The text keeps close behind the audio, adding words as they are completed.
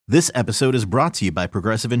This episode is brought to you by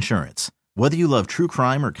Progressive Insurance. Whether you love true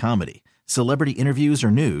crime or comedy, celebrity interviews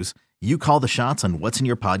or news, you call the shots on what's in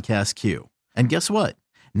your podcast queue. And guess what?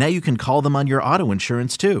 Now you can call them on your auto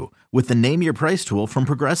insurance too with the Name Your Price tool from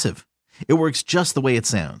Progressive. It works just the way it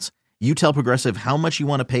sounds. You tell Progressive how much you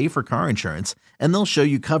want to pay for car insurance, and they'll show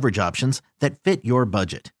you coverage options that fit your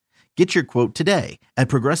budget. Get your quote today at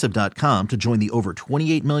Progressive.com to join the over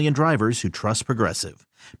 28 million drivers who trust Progressive.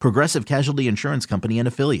 Progressive Casualty Insurance Company and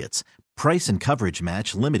Affiliates. Price and coverage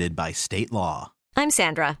match limited by state law. I'm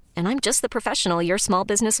Sandra, and I'm just the professional your small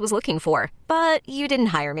business was looking for. But you didn't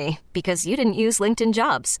hire me because you didn't use LinkedIn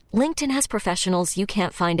Jobs. LinkedIn has professionals you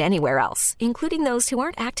can't find anywhere else, including those who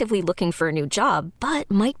aren't actively looking for a new job, but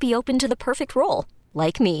might be open to the perfect role,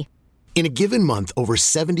 like me. In a given month, over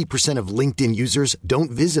 70% of LinkedIn users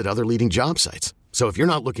don't visit other leading job sites. So if you're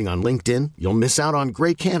not looking on LinkedIn, you'll miss out on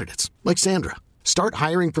great candidates like Sandra. Start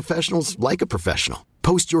hiring professionals like a professional.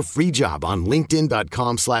 Post your free job on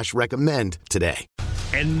linkedin.com/recommend today.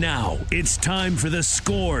 And now it's time for The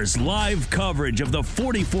Score's live coverage of the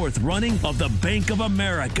 44th running of the Bank of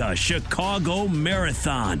America Chicago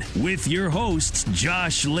Marathon with your hosts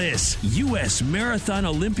Josh Liss, U.S. Marathon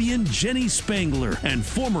Olympian Jenny Spangler, and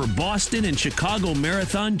former Boston and Chicago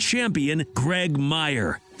Marathon champion Greg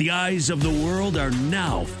Meyer. The eyes of the world are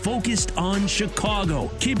now focused on Chicago.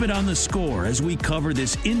 Keep it on The Score as we cover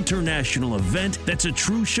this international event that's a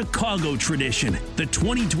true Chicago tradition. The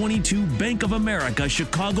 2022 Bank of America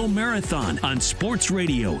Chicago Marathon on Sports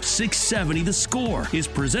Radio 670 The Score is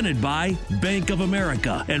presented by Bank of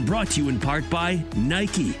America and brought to you in part by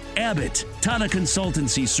Nike, Abbott, Tata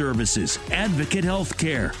Consultancy Services, Advocate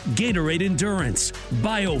Healthcare, Gatorade Endurance,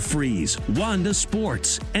 BioFreeze, Wanda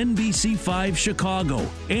Sports, NBC5 Chicago,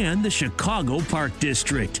 and the Chicago Park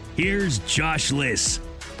District. Here's Josh Liss.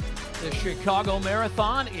 The Chicago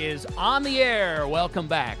Marathon is on the air. Welcome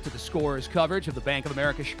back to the Score's coverage of the Bank of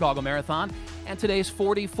America Chicago Marathon and today's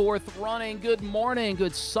 44th running. Good morning,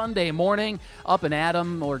 good Sunday morning. Up and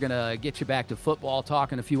Adam, we're going to get you back to football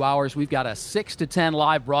talk in a few hours. We've got a 6 to 10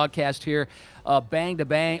 live broadcast here. Bang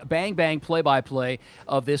play-by-play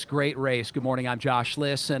of this great race. Good morning, I'm Josh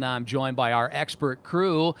Liss, and I'm joined by our expert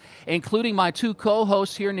crew, including my two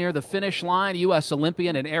co-hosts here near the finish line, U.S.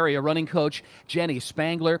 Olympian and area running coach Jenny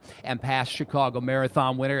Spangler, and past Chicago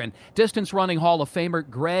Marathon winner and distance running Hall of Famer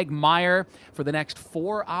Greg Meyer. For the next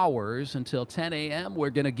 4 hours until 10 a.m.,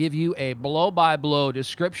 we're going to give you a blow-by-blow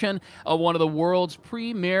description of one of the world's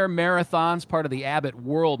premier marathons, part of the Abbott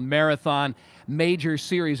World Marathon major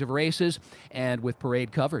series of races, and with parade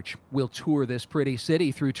coverage. We'll tour this pretty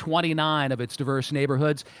city through 29 of its diverse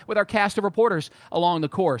neighborhoods with our cast of reporters along the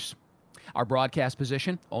course. Our broadcast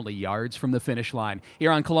position, only yards from the finish line.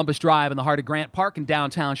 Here on Columbus Drive in the heart of Grant Park in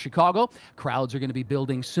downtown Chicago, crowds are going to be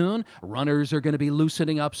building soon. Runners are going to be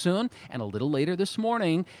loosening up soon. And a little later this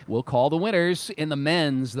morning, we'll call the winners in the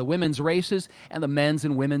men's, the women's races, and the men's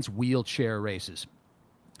and women's wheelchair races.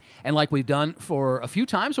 And like we've done for a few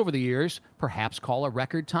times over the years, perhaps call a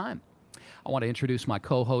record time. I want to introduce my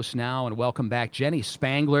co-host now and welcome back Jenny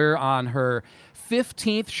Spangler on her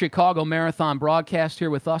 15th Chicago Marathon broadcast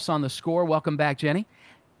here with us on The Score. Welcome back, Jenny.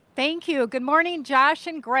 Thank you. Good morning, Josh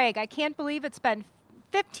and Greg. I can't believe it's been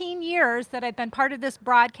 15 years that I've been part of this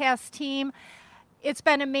broadcast team. It's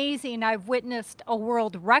been amazing. I've witnessed a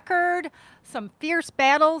world record, some fierce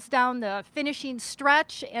battles down the finishing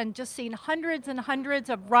stretch, and just seen hundreds and hundreds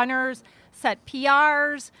of runners set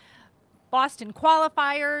PRs, Boston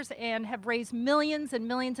qualifiers, and have raised millions and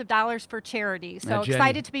millions of dollars for charity. So now, Jenny,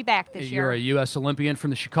 excited to be back this year. You're a U.S. Olympian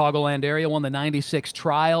from the Chicagoland area, won the 96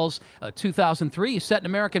 trials. 2003, you set an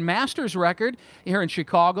American Masters record here in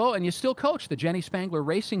Chicago, and you still coach the Jenny Spangler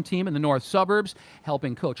racing team in the north suburbs,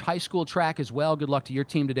 helping coach high school track as well. Good luck to your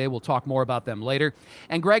team today. We'll talk more about them later.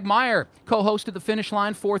 And Greg Meyer co-hosted the Finish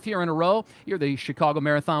Line 4th year in a row. You're the Chicago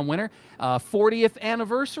Marathon winner. 40th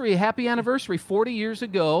anniversary, happy anniversary. 40 years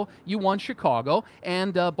ago, you won Chicago,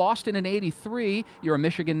 and Boston in 83. You're a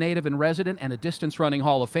Michigan native and resident and a distance running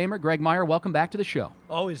Hall of Famer. Greg Meyer, welcome back to the show.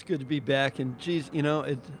 Always good to be back, and geez, you know,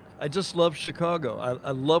 I just love Chicago.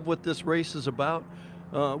 I love what this race is about.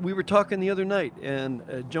 We were talking the other night, and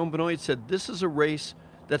Joan Benoit said this is a race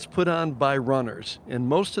that's put on by runners, and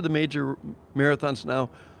most of the major marathons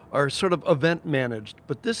now are sort of event managed,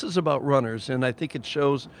 but this is about runners, and I think it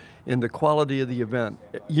shows in the quality of the event,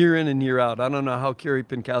 year in and year out. I don't know how Kerry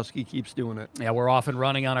Pinkowski keeps doing it. Yeah, we're off and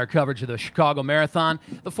running on our coverage of the Chicago Marathon.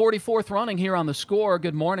 The 44th running here on The Score.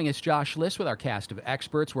 Good morning, it's Josh Liss with our cast of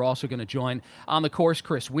experts. We're also going to join on the course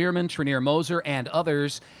Chris Weirman, Trenier Moser, and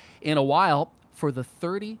others in a while. for the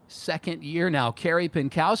 32nd year now. Carrie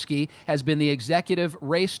Pinkowski has been the executive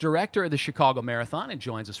race director of the Chicago Marathon and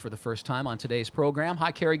joins us for the first time on today's program.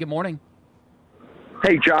 Hi, Carrie. Good morning.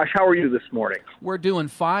 Hey, Josh, how are you this morning? We're doing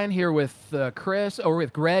fine here with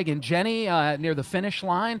with Greg and Jenny near the finish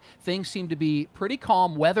line. Things seem to be pretty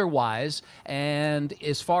calm weather-wise, and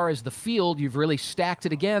as far as the field, you've really stacked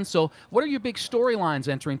it again. So what are your big storylines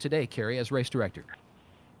entering today, Carrie, as race director?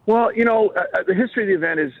 Well, you know, the history of the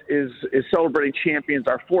event is celebrating champions.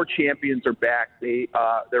 Our 4 champions are back.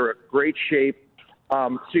 They're in great shape,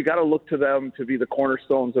 so you got to look to them to be the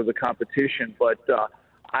cornerstones of the competition. But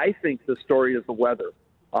I think the story is the weather.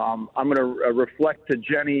 I'm going to reflect to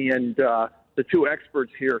Jenny and the 2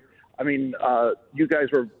 experts here. I mean, you guys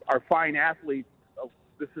are fine athletes.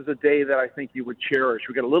 This is a day that I think you would cherish.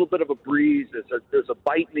 We got a little bit of a breeze. There's a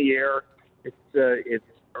bite in the air. It's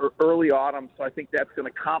early autumn, so I think that's going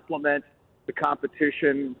to complement the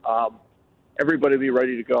competition. Everybody will be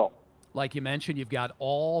ready to go. Like you mentioned, you've got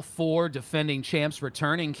all 4 defending champs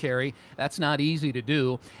returning, Carrie. That's not easy to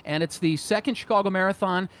do. And it's the second Chicago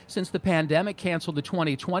Marathon since the pandemic canceled the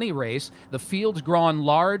 2020 race. The field's grown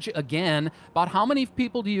large again. About how many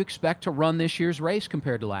people do you expect to run this year's race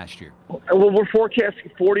compared to last year? Well, we're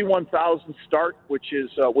forecasting 41,000 start, which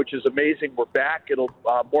is amazing. We're back. It'll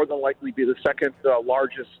more than likely be the second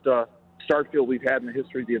largest start field we've had in the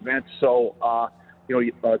history of the event. So,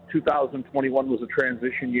 2021 was a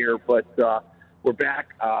transition year, but we're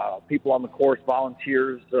back. People on the course,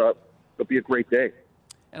 volunteers. It'll be a great day.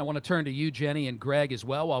 And I want to turn to you, Jenny, and Greg as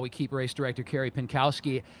well while we keep race director Carrie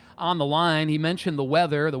Pinkowski on the line. He mentioned the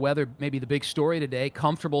weather. The weather may be the big story today.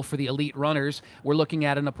 Comfortable for the elite runners. We're looking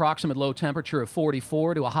at an approximate low temperature of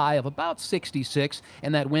 44 to a high of about 66,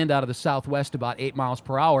 and that wind out of the southwest about 8 miles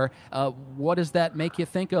per hour. What does that make you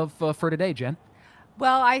think of for today, Jen?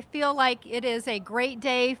 Well, I feel like it is a great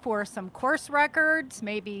day for some course records,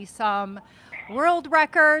 maybe some world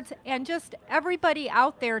records, and just everybody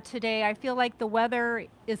out there today. I feel like the weather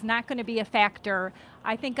is not going to be a factor.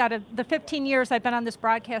 I think out of the 15 years I've been on this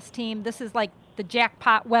broadcast team, this is like the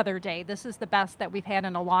jackpot weather day. This is the best that we've had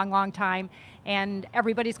in a long, long time, and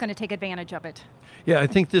everybody's going to take advantage of it. Yeah, I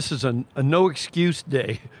think this is a no excuse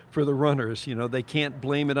day for the runners. You know, they can't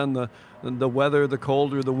blame it on the weather, the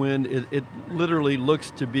cold, or the wind. It literally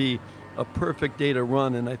looks to be a perfect day to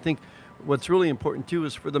run. And I think what's really important too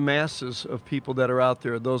is for the masses of people that are out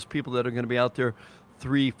there, those people that are going to be out there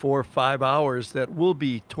 3, 4, 5 hours that will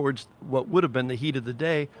be towards what would have been the heat of the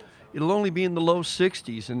day. It'll only be in the low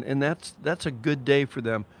 60s, and that's a good day for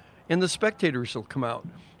them. And the spectators will come out,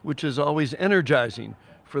 which is always energizing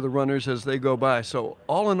for the runners as they go by. So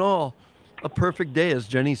all in all, a perfect day, as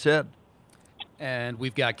Jenny said. And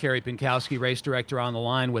we've got Carrie Pinkowski, race director, on the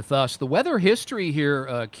line with us. The weather history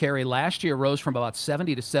here, Carrie, last year rose from about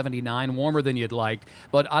 70 to 79, warmer than you'd like.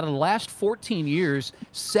 But out of the last 14 years,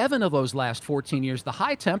 7 of those last 14 years, the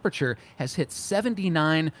high temperature has hit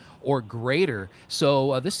 79 or greater.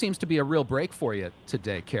 So this seems to be a real break for you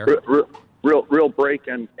today, Carrie. Real break,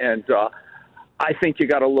 and I think you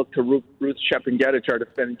got to look to Ruth Chepngetich, our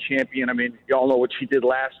defending champion. I mean, you all know what she did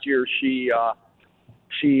last year. She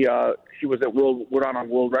was at we're on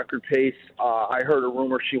world record pace. I heard a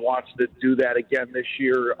rumor she wants to do that again this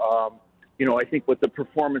year. I think with the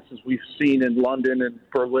performances we've seen in London and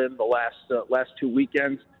Berlin the last 2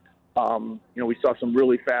 weekends, we saw some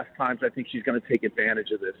really fast times. I think she's going to take advantage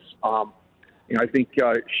of this. I think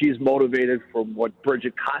she's motivated from what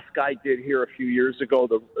Bridget Kosgei did here a few years ago,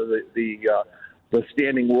 the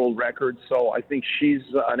standing world record. So I think she's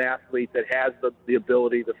an athlete that has the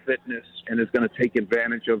ability, the fitness, and is going to take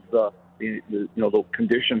advantage of the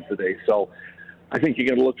conditions today. So I think you're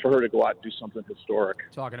going to look for her to go out and do something historic.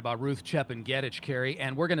 Talking about Ruth Chepngetich, Carrie,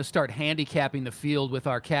 and we're going to start handicapping the field with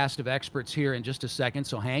our cast of experts here in just a second,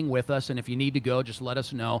 so hang with us, and if you need to go, just let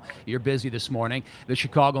us know. You're busy this morning. The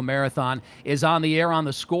Chicago Marathon is on the air on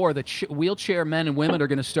The Score. The wheelchair men and women are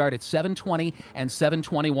going to start at 7:20 and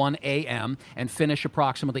 7:21 a.m. and finish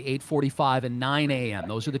approximately 8:45 and 9 a.m.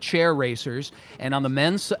 Those are the chair racers, and on the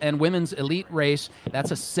men's and women's elite race,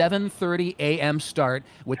 that's a 7:30 a.m. start,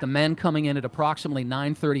 with the men coming in at approximately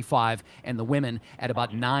 9:35 and the women at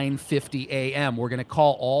about 9:50 a.m. We're going to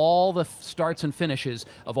call all the starts and finishes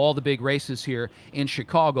of all the big races here in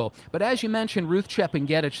Chicago. But as you mentioned, Ruth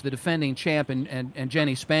Chepngetich, the defending champ, and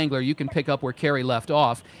Jenny Spangler, you can pick up where Carrie left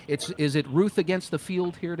off. Is it Ruth against the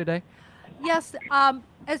field here today? Yes.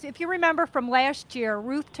 As if you remember from last year,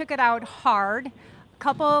 Ruth took it out hard. A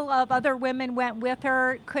couple of other women went with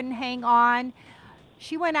her, couldn't hang on.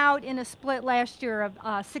 She went out in a split last year of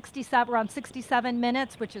around 67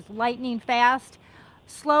 minutes, which is lightning fast.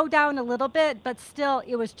 slow down a little bit, but still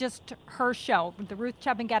it was just her show, the Ruth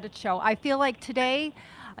Chepngetich show. I feel like today,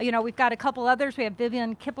 we've got a couple others. We have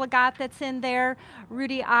Vivian Kiplagat that's in there,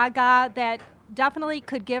 Rudy Aga, that definitely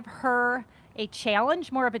could give her a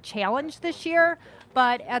challenge, more of a challenge this year.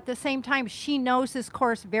 But at the same time, she knows this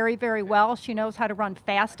course very, very well. She knows how to run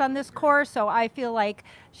fast on this course. So I feel like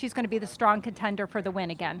she's going to be the strong contender for the win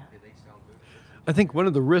again. I think one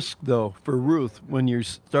of the risks, though, for Ruth, when you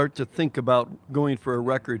start to think about going for a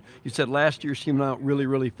record, you said last year she went out really,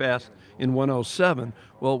 really fast in 107.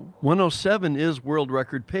 Well, 107 is world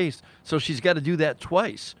record pace, so she's got to do that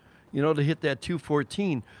twice, to hit that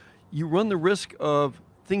 214. You run the risk of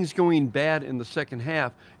things going bad in the second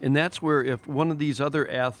half, and that's where if one of these other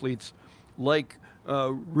athletes like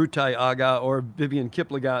Rutai Aga or Vivian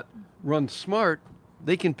Kiplagat run smart,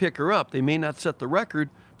 they can pick her up. They may not set the record,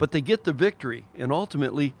 but they get the victory, and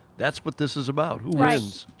ultimately that's what this is about. Who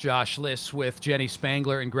wins? Josh Liss with Jenny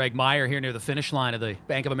Spangler and Greg Meyer here near the finish line of the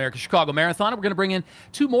Bank of America Chicago Marathon. We're going to bring in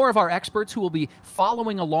two more of our experts who will be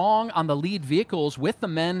following along on the lead vehicles with the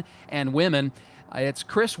men and women. It's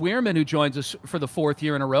Chris Weirman who joins us for the fourth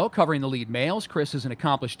year in a row covering the lead males. Chris is an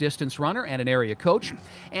accomplished distance runner and an area coach.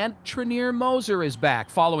 And Trenier Moser is back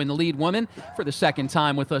following the lead woman for the second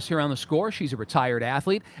time with us here on The Score. She's a retired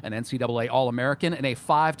athlete, an NCAA All-American, and a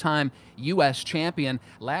 5-time U.S. champion.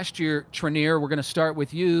 Last year, Trenier, we're going to start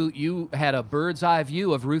with you. You had a bird's eye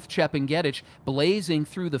view of Ruth Chepngetich blazing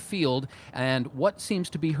through the field. And what seems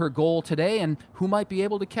to be her goal today, and who might be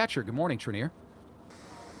able to catch her? Good morning, Trenier.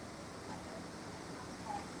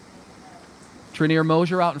 Trenier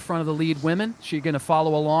Moser out in front of the lead women. She's going to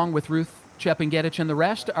follow along with Ruth Chepngetich and the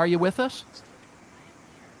rest. Are you with us?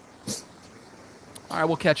 All right,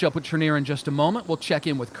 we'll catch up with Trenier in just a moment. We'll check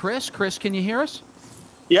in with Chris. Chris, can you hear us?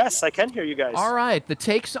 Yes, I can hear you guys. All right, the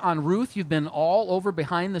takes on Ruth. You've been all over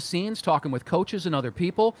behind the scenes talking with coaches and other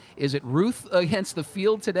people. Is it Ruth against the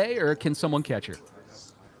field today, or can someone catch her?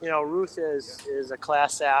 Ruth is a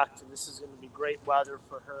class act, and this is going to be great weather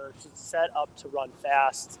for her. She's set up to run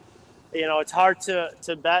fast. It's hard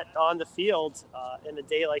to bet on the field in a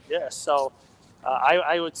day like this. So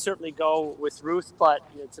I would certainly go with Ruth, but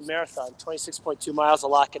it's a marathon, 26.2 miles, a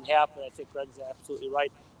lot can happen. I think Greg's absolutely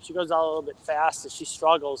right. If she goes out a little bit fast, if she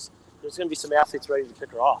struggles, there's going to be some athletes ready to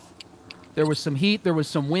pick her off. There was some heat, there was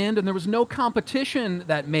some wind, and there was no competition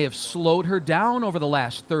that may have slowed her down over the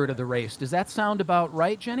last third of the race. Does that sound about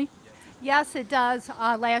right, Jenny? Yes, it does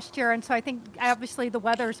last year, and so I think obviously the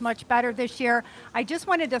weather is much better this year. I just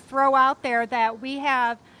wanted to throw out there that we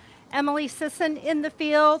have Emily Sisson in the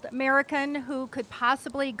field, American, who could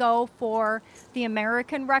possibly go for the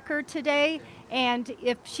American record today, and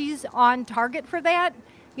if she's on target for that,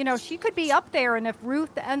 she could be up there, and if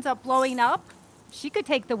Ruth ends up blowing up, she could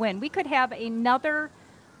take the win. We could have another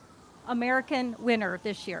American winner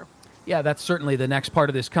this year. Yeah, that's certainly the next part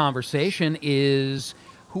of this conversation is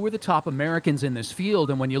who are the top Americans in this field?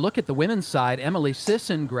 And when you look at the women's side, Emily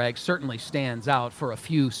Sisson, Greg, certainly stands out for a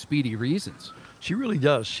few speedy reasons. She really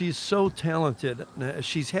does. She's so talented.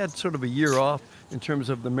 She's had sort of a year off in terms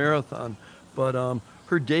of the marathon, but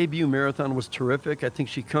her debut marathon was terrific. I think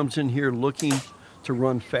she comes in here looking to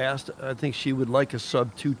run fast. I think she would like a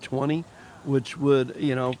sub 220, which would,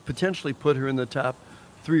 potentially put her in the top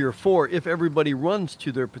 3 or 4 if everybody runs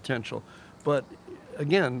to their potential. But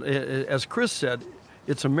again, as Chris said,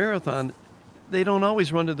 it's a marathon. They don't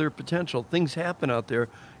always run to their potential. Things happen out there,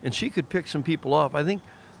 and she could pick some people off. I think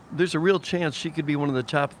there's a real chance she could be one of the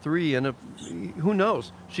top 3, and who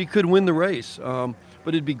knows? She could win the race.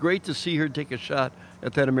 But it'd be great to see her take a shot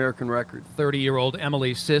at that American record. 30-year-old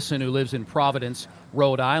Emily Sisson, who lives in Providence,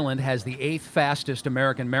 Rhode Island, has the 8th fastest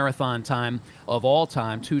American marathon time of all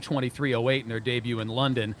time, 2:23:08 in their debut in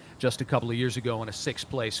London just a couple of years ago in a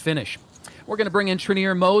 6th-place finish. We're going to bring in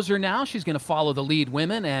Trenier Moser now. She's going to follow the lead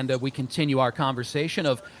women, and we continue our conversation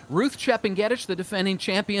of Ruth Chepngetich, the defending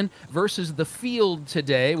champion, versus the field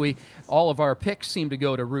today. All of our picks seem to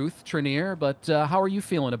go to Ruth, Trenier, but how are you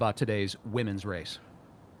feeling about today's women's race?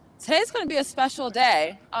 Today's going to be a special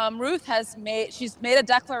day. Ruth she's made a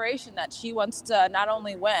declaration that she wants to not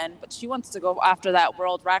only win, but she wants to go after that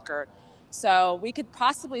world record. So we could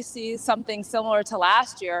possibly see something similar to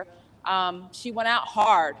last year. She went out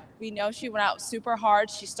hard. We know she went out super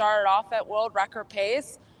hard. She started off at world record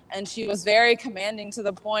pace, and she was very commanding to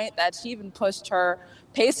the point that she even pushed her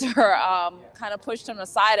pacer, kind of pushed him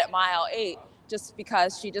aside at mile 8, just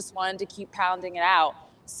because she just wanted to keep pounding it out.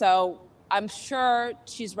 So I'm sure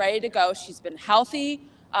she's ready to go. She's been healthy,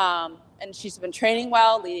 and she's been training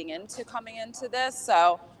well coming into this.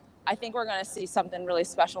 So I think we're going to see something really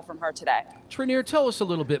special from her today. Trinier, tell us a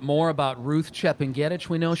little bit more about Ruth Chepngetich.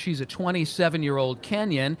 We know she's a 27-year-old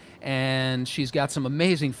Kenyan, and she's got some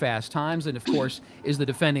amazing fast times, and of course is the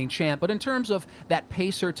defending champ. But in terms of that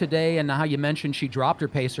pacer today, and how you mentioned she dropped her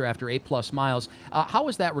pacer after 8+ miles, how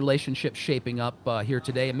is that relationship shaping up here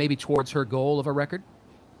today, and maybe towards her goal of a record?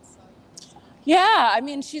 Yeah, I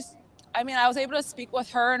was able to speak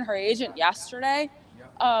with her and her agent yesterday.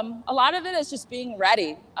 A lot of it is just being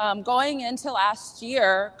ready. Going into last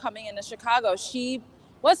year, coming into Chicago, she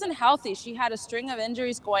wasn't healthy. She had a string of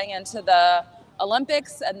injuries going into the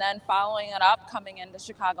Olympics and then following it up coming into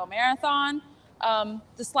Chicago Marathon.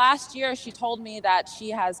 This last year, she told me that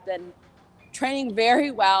she has been training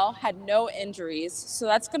very well, had no injuries. So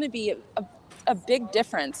that's going to be a big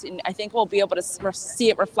difference. And I think we'll be able to see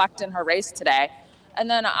it reflect in her race today. And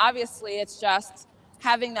then obviously it's just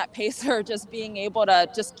having that pacer, just being able to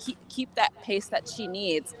just keep that pace that she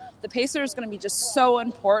needs. The pacer is going to be just so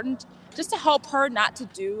important just to help her not to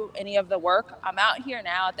do any of the work. I'm out here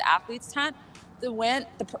now at the athletes tent.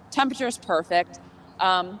 The temperature is perfect.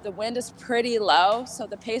 The wind is pretty low. So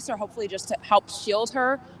the pacer hopefully just to help shield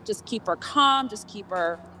her, just keep her calm, just keep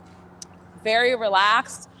her very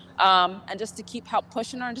relaxed, and just to help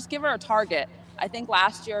pushing her and just give her a target. I think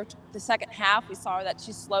last year, the second half, we saw that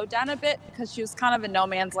she slowed down a bit because she was kind of in no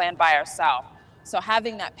man's land by herself. So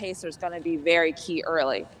having that pacer is going to be very key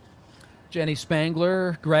early. Jenny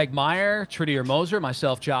Spangler, Greg Meyer, Trinier Moser,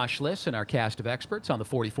 myself, Josh Liss, and our cast of experts on the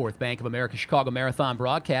 44th Bank of America Chicago Marathon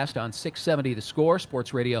broadcast on 670 The Score,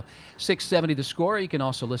 Sports Radio 670 The Score. You can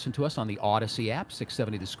also listen to us on the Odyssey app,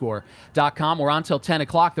 670thescore.com. We're on till 10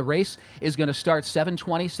 o'clock. The race is going to start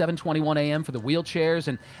 7:21 a.m. for the wheelchairs,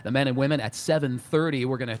 and the men and women at 7:30.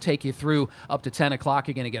 We're going to take you through up to 10 o'clock.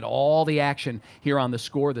 You're going to get all the action here on The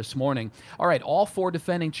Score this morning. All right, all 4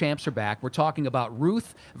 defending champs are back. We're talking about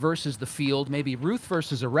Ruth versus the field, maybe Ruth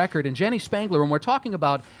versus a record. And Jenny Spangler, when we're talking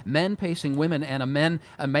about men pacing women and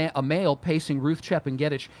a male pacing Ruth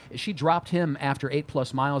Chepngetich, she dropped him after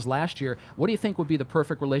 8+ miles last year. What do you think would be the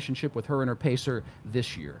perfect relationship with her and her pacer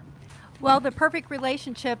this year? Well, the perfect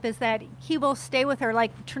relationship is that he will stay with her,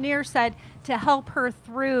 like Trinier said, to help her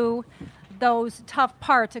through those tough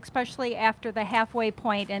parts, especially after the halfway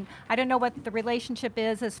point. And I don't know what the relationship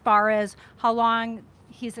is as far as how long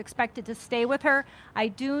he's expected to stay with her. I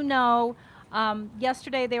do know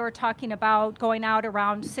yesterday they were talking about going out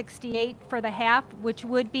around 68 for the half, which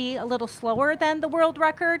would be a little slower than the world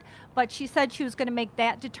record, but she said she was going to make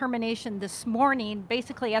that determination this morning,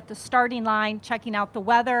 basically at the starting line, checking out the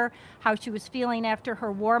weather, how she was feeling after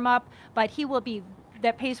her warm-up. But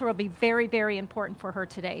that pacer will be very, very important for her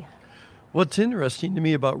today. What's interesting to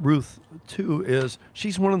me about Ruth, too, is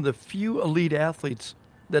she's one of the few elite athletes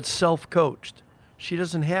that's self-coached. She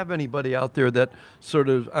doesn't have anybody out there that sort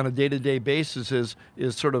of on a day-to-day basis is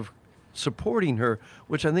sort of supporting her,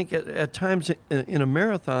 which I think at times in a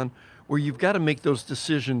marathon where you've got to make those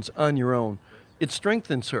decisions on your own, it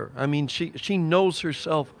strengthens her. I mean, she knows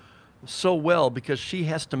herself so well because she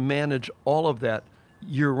has to manage all of that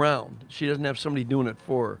year-round. She doesn't have somebody doing it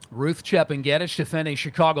for her. Ruth Chepngetich, defending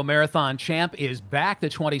Chicago Marathon champ, is back. The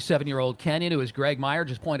 27-year-old Kenyan, who, as Greg Meyer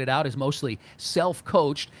just pointed out, is mostly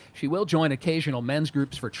self-coached. She will join occasional men's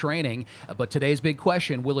groups for training, but today's big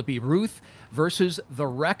question, will it be Ruth versus the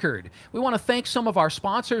record? We want to thank some of our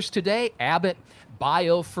sponsors today: Abbott,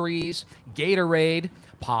 BioFreeze, Gatorade,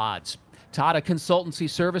 Pods, Tata Consultancy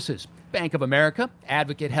Services, Bank of America,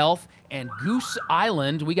 Advocate Health, and Goose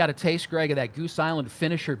Island. We got a taste, Greg, of that Goose Island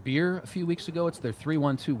Finisher beer a few weeks ago. It's their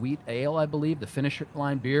 312 wheat ale, I believe, the Finisher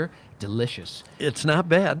line beer. Delicious. It's not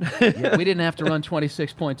bad. Yeah, we didn't have to run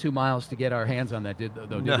 26.2 miles to get our hands on that, did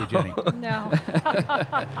we, Jenny? No.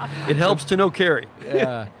 It helps to know Carrie.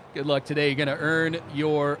 Yeah. Good luck today. You're going to earn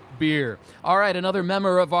your beer. All right, another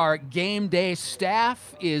member of our game day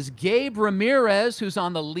staff is Gabe Ramirez, who's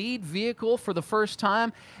on the lead vehicle for the first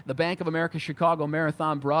time, the Bank of America Chicago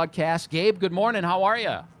Marathon broadcast. Gabe, good morning. How are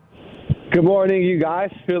you? Good morning, you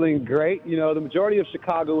guys. Feeling great. You know, the majority of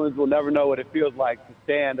Chicagoans will never know what it feels like to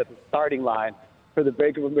stand at the starting line for the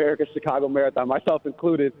Bank of America Chicago Marathon, myself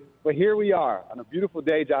included. But here we are on a beautiful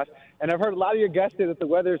day, Josh. And I've heard a lot of your guests say that the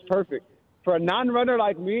weather is perfect. For a non-runner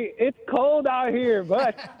like me, it's cold out here,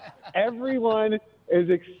 but everyone is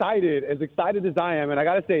excited as I am. And I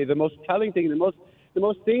got to say, the most telling thing, the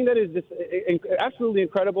most thing that is just absolutely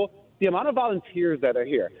incredible, the amount of volunteers that are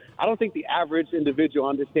here. I don't think the average individual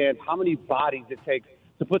understands how many bodies it takes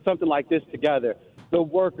to put something like this together. The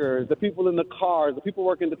workers, the people in the cars, the people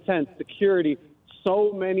working the tents, security,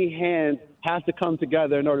 so many hands has to come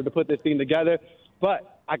together in order to put this thing together.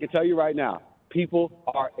 But I can tell you right now, people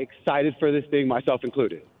are excited for this thing, myself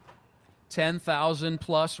included. 10,000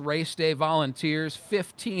 plus race day volunteers,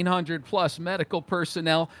 1,500 plus medical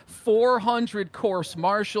personnel, 400 course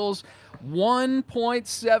marshals,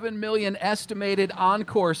 1.7 million estimated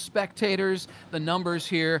on-course spectators. The numbers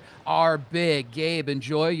here are big. Gabe,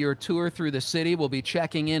 enjoy your tour through the city. We'll be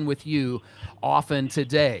checking in with you often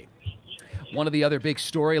today. One of the other big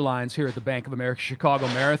storylines here at the Bank of America Chicago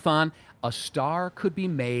Marathon, a star could be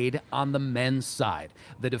made on the men's side.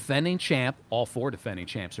 The defending champ, all 4 defending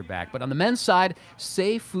champs are back, but on the men's side,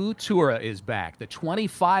 Seifu Tura is back, the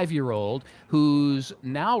 25-year-old who's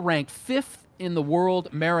now ranked 5th in the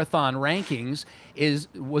world marathon rankings,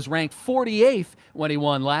 was ranked 48th when he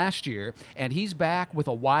won last year, and he's back with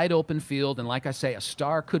a wide open field, and like I say, a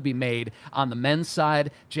star could be made on the men's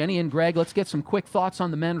side. Jenny and Greg, let's get some quick thoughts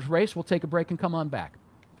on the men's race. We'll take a break and come on back.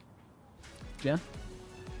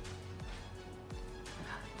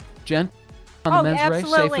 Jen, on the men's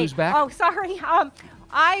absolutely. race, Seifu's back. Oh, sorry.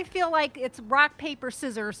 I feel like it's rock, paper,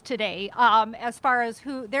 scissors today as far as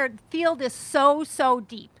who their field is so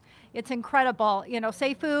deep. It's incredible. You know,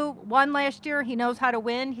 Seifu won last year. He knows how to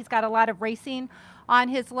win. He's got a lot of racing on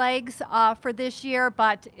his legs for this year,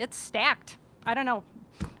 but it's stacked. I don't know.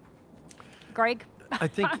 Greg? I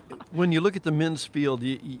think when you look at the men's field,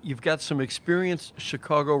 you've got some experienced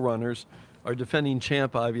Chicago runners, our defending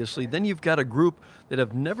champ, obviously. Then you've got a group that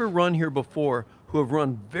have never run here before, who have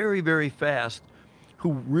run very, very fast,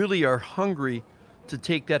 who really are hungry to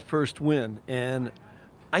take that first win. And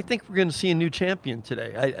I think we're going to see a new champion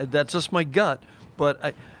today. That's just my gut.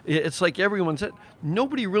 But it's like everyone said,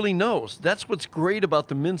 nobody really knows. That's what's great about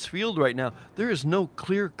the men's field right now. There is no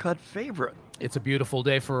clear-cut favorite. It's a beautiful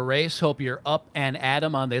day for a race. Hope you're up and at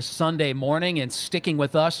 'em on this Sunday morning and sticking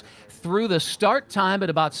with us through the start time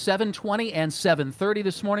at about 7:20 and 7:30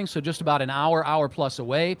 this morning, so just about an hour plus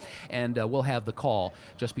away, and we'll have the call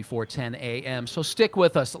just before 10 a.m. So stick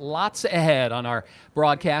with us. Lots ahead on our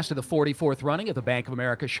broadcast of the 44th running of the Bank of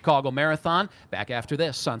America Chicago Marathon. Back after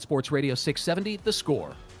this on Sports Radio 670, The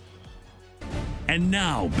Score. And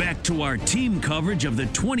now, back to our team coverage of the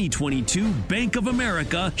 2022 Bank of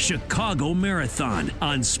America Chicago Marathon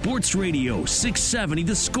on Sports Radio 670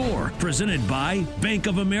 The Score, presented by Bank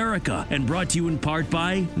of America and brought to you in part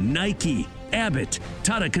by Nike, Abbott,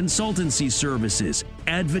 Tata Consultancy Services,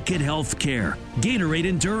 Advocate Healthcare, Gatorade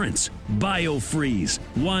Endurance, BioFreeze,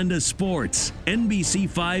 Wanda Sports,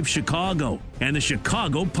 NBC5 Chicago, and the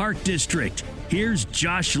Chicago Park District. Here's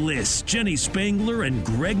Josh Liss, Jenny Spangler, and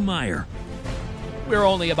Greg Meyer. We're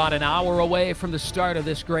only about an hour away from the start of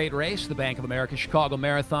this great race. The Bank of America Chicago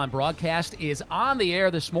Marathon broadcast is on the air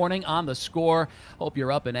this morning on The Score. Hope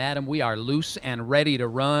you're up and at 'em. We are loose and ready to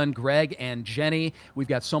run. Greg and Jenny, we've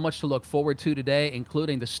got so much to look forward to today,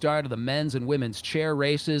 including the start of the men's and women's chair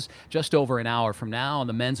races just over an hour from now, and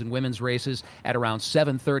the men's and women's races at around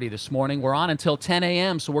 7:30 this morning. We're on until 10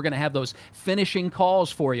 a.m., so we're going to have those finishing calls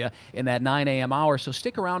for you in that 9 a.m. hour, so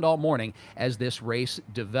stick around all morning as this race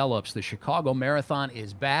develops. The Chicago Marathon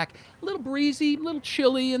is back. A little breezy, a little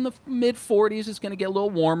chilly in the mid-40s. It's going to get a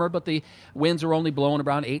little warmer, but the winds are only blowing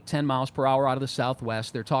around 8-10 miles per hour out of the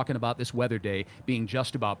southwest. They're talking about this weather day being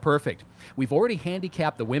just about perfect. We've already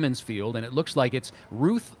handicapped the women's field, and it looks like it's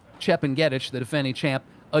Ruth Chepngetich, the defending champ,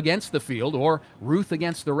 against the field, or Ruth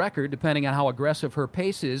against the record, depending on how aggressive her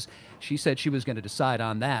pace is. She said she was going to decide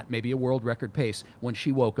on that, maybe a world record pace, when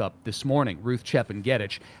she woke up this morning. Ruth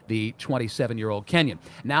Chepngetich, the 27-year-old Kenyan.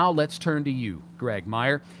 Now let's turn to you, Greg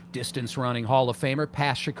Meyer, distance running Hall of Famer,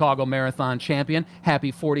 past Chicago Marathon champion.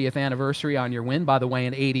 Happy 40th anniversary on your win, by the way,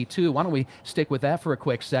 in '82. Why don't we stick with that for a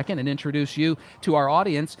quick second and introduce you to our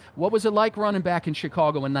audience. What was it like running back in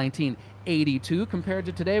Chicago in 1982 compared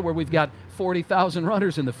to today, where we've got 40,000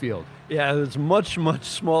 runners in the field? Yeah, it was much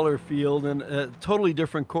smaller field and a totally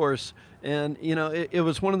different course. And, you know, it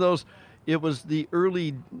was one of those, it was the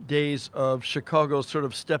early days of Chicago sort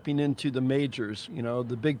of stepping into the majors. You know,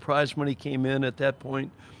 the big prize money came in at that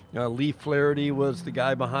point. Lee Flaherty was the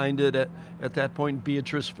guy behind it at that point,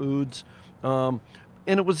 Beatrice Foods.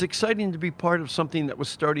 And it was exciting to be part of something that was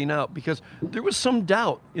starting out, because there was some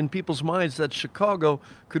doubt in people's minds that Chicago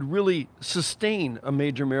could really sustain a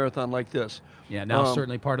major marathon like this. Yeah, now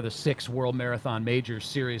certainly part of the 6 World Marathon Majors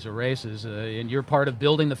series of races, and you're part of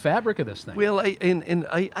building the fabric of this thing. Well,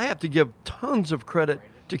 I have to give tons of credit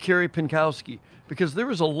to Kerry Pinkowski, because there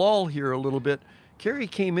was a lull here a little bit. Kerry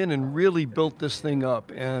came in and really built this thing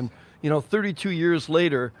up, and, you know, 32 years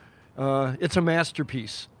later, it's a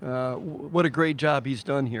masterpiece. What a great job he's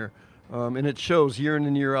done here. And it shows year in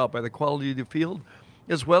and year out by the quality of the field.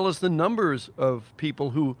 as well as the numbers of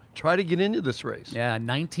people who try to get into this race. Yeah,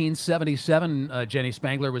 1977, Jenny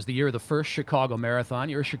Spangler, was the year of the first Chicago Marathon.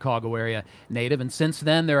 You're a Chicago area native, and since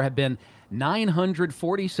then there have been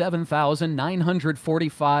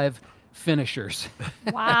 947,945 finishers.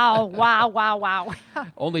 Wow, wow, wow, wow.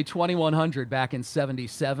 Only 2,100 back in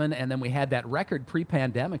 77, and then we had that record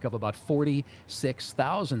pre-pandemic of about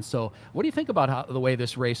 46,000. So what do you think about the way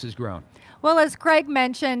this race has grown? Well, as Greg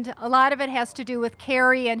mentioned, a lot of it has to do with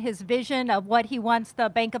Kerry and his vision of what he wants the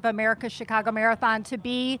Bank of America Chicago Marathon to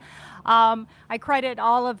be. I credit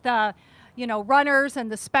all of the, runners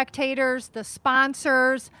and the spectators, the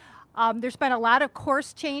sponsors. There's been a lot of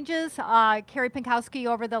course changes. Kerry Pinkowski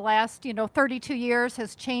over the last, 32 years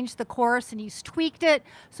has changed the course, and he's tweaked it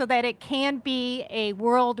so that it can be a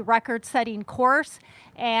world record-setting course.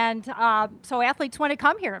 And so athletes want to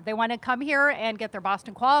come here. They want to come here and get their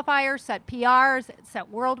Boston qualifiers, set PRs, set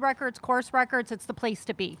world records, course records. It's the place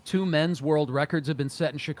to be. 2 men's world records have been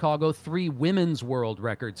set in Chicago. 3 women's world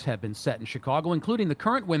records have been set in Chicago, including the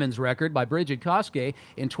current women's record by Bridget Koskay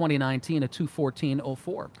in 2019 at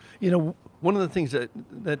 2:14:04. One of the things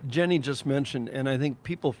that Jenny just mentioned, and I think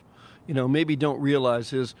people, maybe don't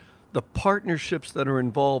realize, is the partnerships that are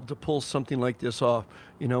involved to pull something like this off.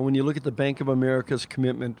 When you look at the Bank of America's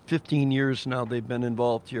commitment, 15 years now they've been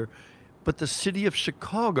involved here. But the city of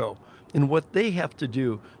Chicago and what they have to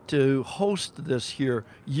do to host this here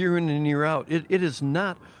year in and year out, it is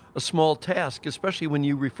not a small task, especially when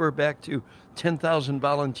you refer back to 10,000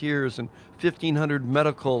 volunteers and 1,500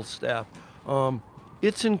 medical staff.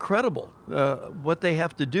 It's incredible what they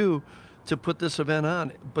have to do to put this event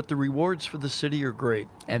on, but the rewards for the city are great.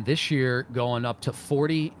 And this year going up to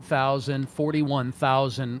 40,000,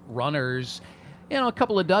 41,000 runners. A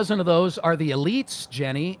couple of dozen of those are the elites,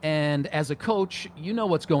 Jenny, and as a coach, you know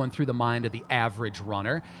what's going through the mind of the average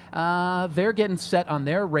runner. They're getting set on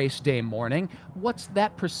their race day morning. What's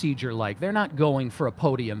that procedure like? They're not going for a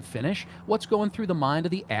podium finish. What's going through the mind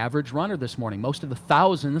of the average runner this morning? Most of the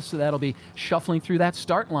thousands that'll be shuffling through that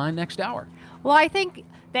start line next hour. Well, I think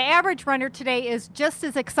the average runner today is just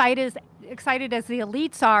as excited as the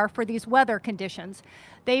elites are for these weather conditions.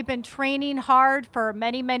 They've been training hard for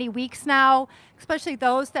many, many weeks now, especially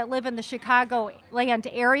those that live in the Chicagoland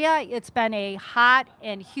area. It's been a hot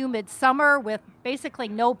and humid summer with basically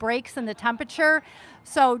no breaks in the temperature.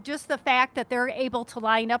 So just the fact that they're able to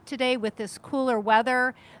line up today with this cooler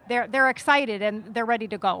weather, they're excited and they're ready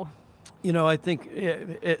to go. I think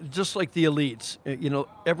just like the elites,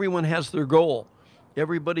 everyone has their goal.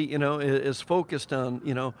 Everybody, is focused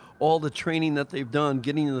on, all the training that they've done,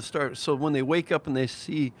 getting to the start. So when they wake up and they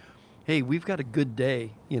see, hey, we've got a good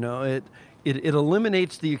day, it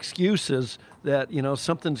eliminates the excuses that,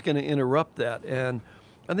 something's going to interrupt that. And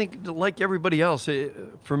I think like everybody else,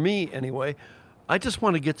 for me anyway, I just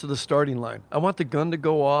want to get to the starting line. I want the gun to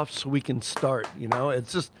go off so we can start,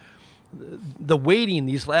 It's just the waiting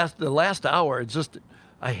the last hour,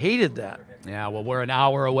 I hated that. Yeah, well, we're an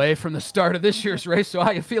hour away from the start of this year's race, so how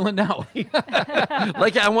are you feeling now?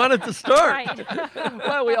 Like I wanted to start. Right.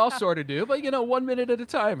 Well, we all sort of do, but 1 minute at a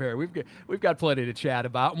time here. We've got plenty to chat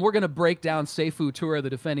about, and we're going to break down Seifu Tura, the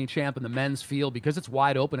defending champ in the men's field, because it's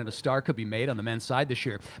wide open and a star could be made on the men's side this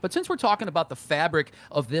year. But since we're talking about the fabric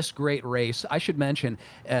of this great race, I should mention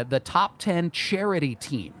the top 10 charity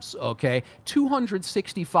teams, okay?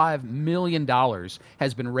 $265 million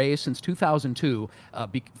has been raised since 2002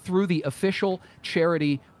 through the official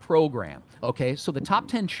charity program. Okay, so the top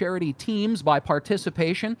 10 charity teams by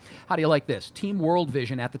participation. How do you like this? Team World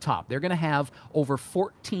Vision at the top. They're going to have over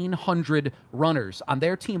 1,400 runners on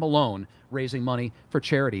their team alone raising money for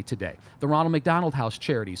charity today. The Ronald McDonald House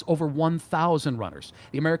Charities, over 1,000 runners.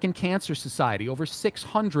 The American Cancer Society, over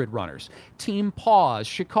 600 runners. Team Paws,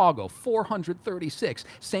 Chicago, 436.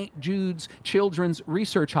 St. Jude's Children's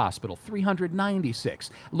Research Hospital,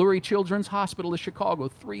 396. Lurie Children's Hospital of Chicago,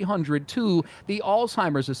 302. The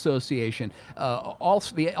Alzheimer's Association, the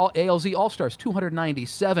ALZ All-Stars,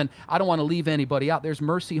 297. I don't want to leave anybody out. There's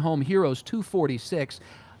Mercy Home Heroes, 246.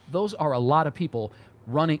 Those are a lot of people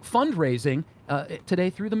fundraising today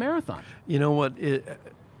through the marathon. You know what?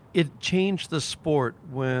 It changed the sport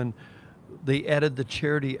when they added the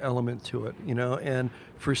charity element to it, and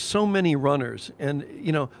for so many runners. And,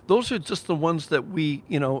 those are just the ones that we,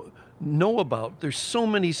 know about. There's so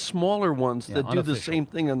many smaller ones that do the same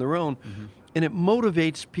thing on their own. Mm-hmm. And it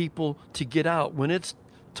motivates people to get out. When it's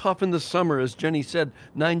tough in the summer, as Jenny said,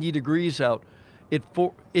 90 degrees out,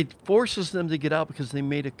 it forces them to get out because they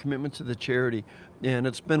made a commitment to the charity. And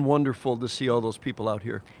it's been wonderful to see all those people out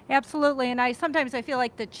here. Absolutely, and sometimes I feel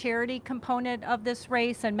like the charity component of this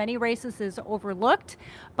race and many races is overlooked,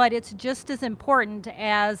 but it's just as important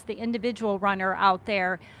as the individual runner out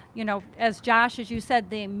there. You know, as Josh, as you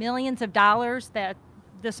said, the millions of dollars that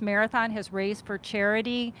this marathon has raised for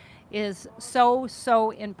charity is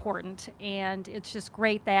so important, and it's just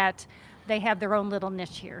great that they have their own little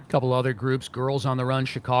niche here. A couple other groups, Girls on the Run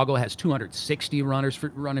Chicago has 260 runners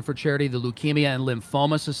running for charity. The Leukemia and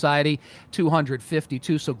Lymphoma Society,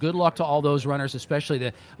 252. So good luck to all those runners, especially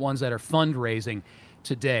the ones that are fundraising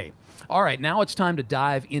today. All right, now it's time to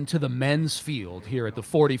dive into the men's field here at the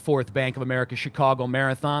 44th Bank of America Chicago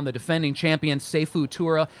Marathon. The defending champion, Seifu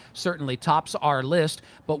Tura, certainly tops our list.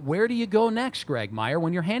 But where do you go next, Greg Meyer,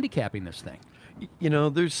 when you're handicapping this thing? You know,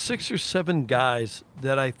 there's 6 or 7 guys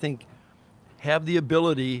that I think have the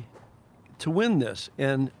ability to win this,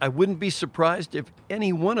 and I wouldn't be surprised if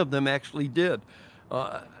any one of them actually did.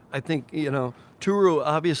 I think, you know, Turu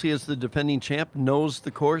obviously as the defending champ knows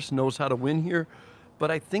the course, knows how to win here,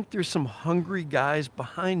 but I think there's some hungry guys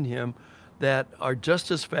behind him that are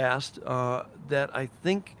just as fast, that I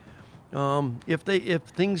think if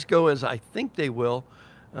things go as I think they will,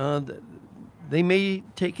 they may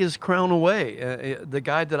take his crown away. The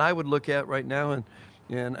guy that I would look at right now,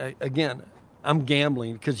 again, I'm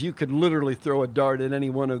gambling because you could literally throw a dart at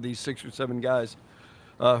any one of these 6 or 7 guys.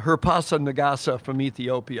 Herpasa Nagasa from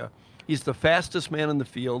Ethiopia. He's the fastest man in the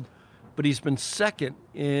field, but he's been second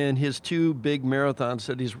in his 2 big marathons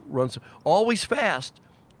that he's run. Always fast,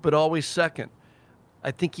 but always second. I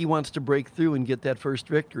think he wants to break through and get that first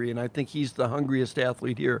victory, and I think he's the hungriest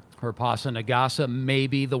athlete here. Herpasa Nagasa may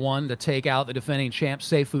be the one to take out the defending champ,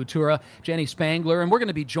 Seifu Tura. Jenny Spangler, and we're going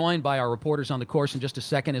to be joined by our reporters on the course in just a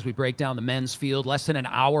second as we break down the men's field. Less than an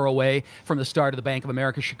hour away from the start of the Bank of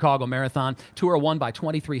America Chicago Marathon. Tura won by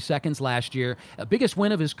 23 seconds last year. Biggest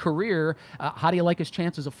win of his career. How do you like his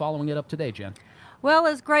chances of following it up today, Jen? Well,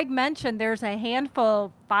 as Greg mentioned, there's a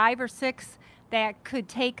handful, 5 or 6, that could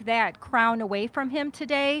take that crown away from him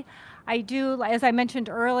today. I do, as I mentioned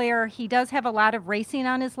earlier, he does have a lot of racing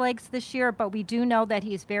on his legs this year, but we do know that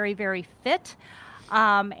he's very, very fit.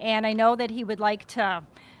 And I know that he would like to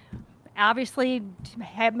obviously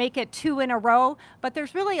make it 2 in a row, but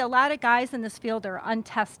there's really a lot of guys in this field that are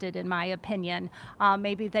untested, in my opinion.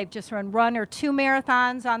 Maybe they've just run 1 or 2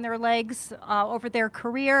 marathons on their legs over their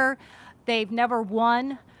career. They've never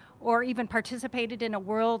won or even participated in a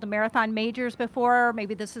world marathon majors before.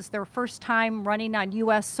 Maybe this is their first time running on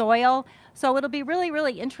U.S. soil. So it'll be really,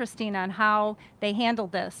 really interesting on how they handle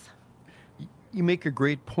this. You make a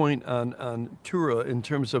great point on Tura in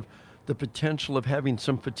terms of the potential of having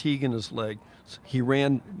some fatigue in his leg. He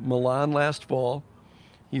ran Milan last fall.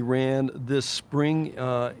 He ran this spring,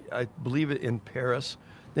 I believe it in Paris.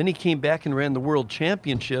 Then he came back and ran the World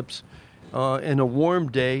Championships in a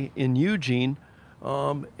warm day in Eugene.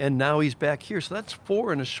 And now he's back here. So that's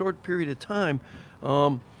 4 in a short period of time.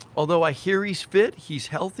 Although I hear he's fit, he's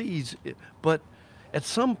healthy, but at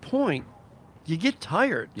some point, you get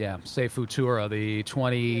tired. Yeah, Seifu Tura, the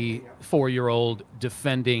 24-year-old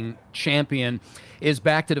defending champion, is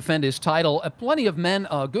back to defend his title. Plenty of men,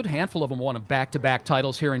 a good handful of them won back-to-back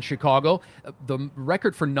titles here in Chicago. The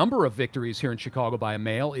record for number of victories here in Chicago by a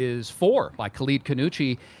male is 4 by Khalid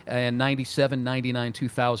Kanuchi in 97, 99,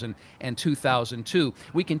 2000, and 2002.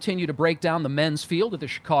 We continue to break down the men's field at the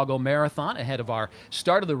Chicago Marathon ahead of our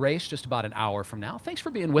start of the race just about an hour from now. Thanks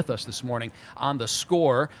for being with us this morning on The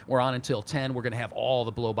Score. We're on until 10. We're going to have all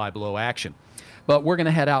the blow-by-blow action. But we're going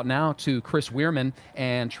to head out now to Chris Weirman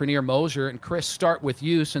and Trenier Moser. And Chris, start with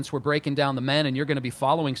you since we're breaking down the men, and you're going to be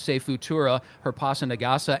following Seifu Tura, Herpasa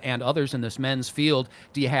Nagasa, and others in this men's field.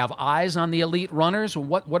 Do you have eyes on the elite runners?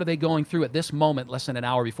 What are they going through at this moment, less than an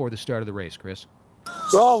hour before the start of the race, Chris?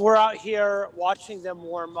 Well, we're out here watching them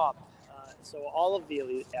warm up. So all of the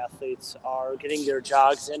elite athletes are getting their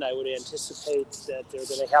jogs in. I would anticipate that they're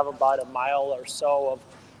going to have about a mile or so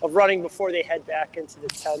of running before they head back into the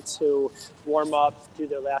tent to warm up, do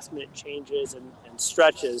their last-minute changes and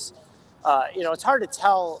stretches. It's hard to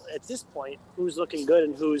tell at this point who's looking good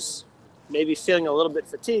and who's maybe feeling a little bit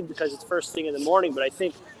fatigued because it's first thing in the morning. But I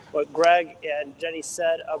think what Greg and Jenny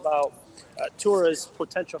said about Tura's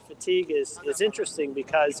potential fatigue is interesting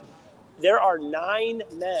because there are 9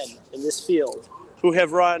 men in this field who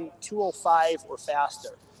have run 2:05 or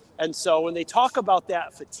faster. And so when they talk about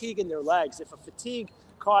that fatigue in their legs, if a fatigue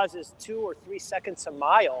causes 2 or 3 seconds a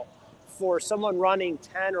mile for someone running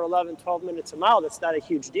 10 or 11, 12 minutes a mile, that's not a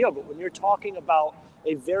huge deal. But when you're talking about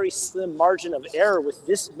a very slim margin of error with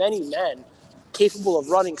this many men capable of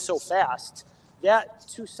running so fast, that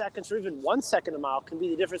 2 seconds or even 1 second a mile can be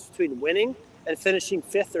the difference between winning and finishing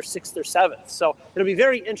 5th or 6th or 7th. So it'll be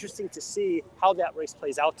very interesting to see how that race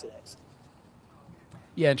plays out today.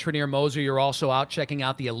 Yeah, and Trenier Moser, you're also out checking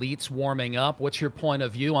out the elites warming up. What's your point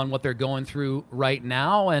of view on what they're going through right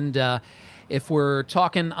now? And if we're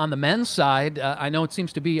talking on the men's side, I know it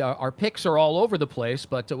seems to be our picks are all over the place,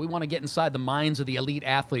 but we want to get inside the minds of the elite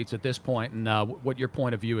athletes at this point, and what your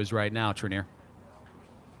point of view is right now, Trenier.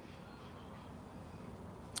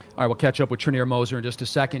 All right, we'll catch up with Trenier Moser in just a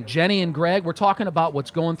second. Jenny and Greg, we're talking about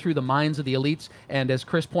what's going through the minds of the elites, and as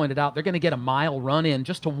Chris pointed out, they're going to get a mile run in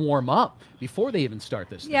just to warm up before they even start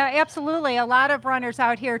this thing. Yeah, absolutely. A lot of runners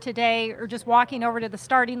out here today are just walking over to the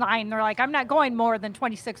starting line. They're like, I'm not going more than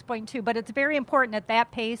 26.2, but it's very important at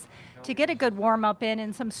that pace to get a good warm-up in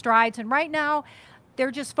and some strides. And right now,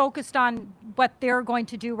 they're just focused on what they're going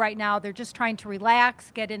to do right now. They're just trying to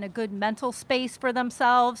relax, get in a good mental space for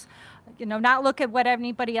themselves, not look at what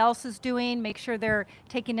anybody else is doing, make sure they're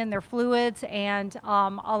taking in their fluids and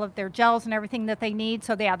all of their gels and everything that they need.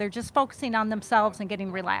 So, yeah, they're just focusing on themselves and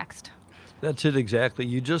getting relaxed. That's it, exactly.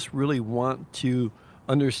 You just really want to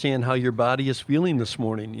understand how your body is feeling this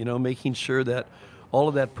morning, making sure that all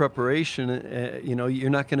of that preparation, you're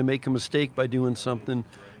not going to make a mistake by doing something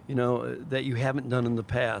that you haven't done in the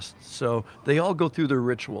past. So they all go through their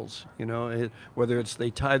rituals, whether it's they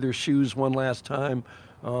tie their shoes one last time,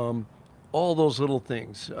 all those little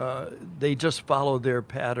things. They just follow their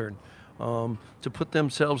pattern to put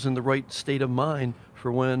themselves in the right state of mind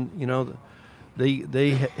for when, they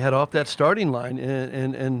head off that starting line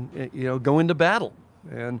and go into battle.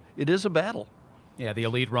 And it is a battle. Yeah, the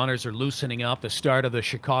elite runners are loosening up. The start of the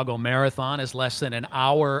Chicago Marathon is less than an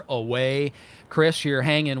hour away. Chris, you're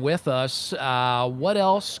hanging with us. What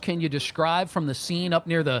else can you describe from the scene up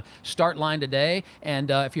near the start line today?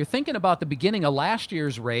 And if you're thinking about the beginning of last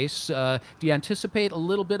year's race, do you anticipate a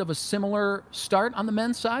little bit of a similar start on the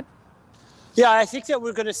men's side? Yeah, I think that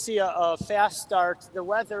we're going to see a fast start. The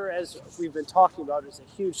weather, as we've been talking about, is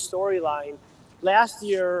a huge storyline. Last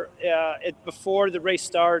year, before the race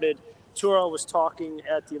started, Turo was talking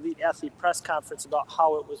at the Elite Athlete press conference about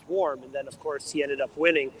how it was warm, and then, of course, he ended up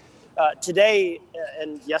winning. Today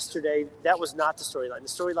and yesterday, that was not the storyline. The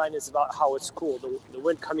storyline is about how it's cool. The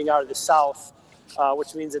wind coming out of the south,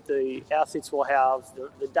 which means that the athletes will have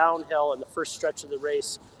the downhill and the first stretch of the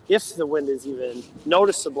race, if the wind is even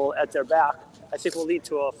noticeable at their back, I think will lead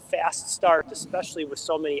to a fast start, especially with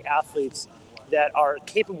so many athletes that are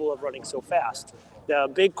capable of running so fast. The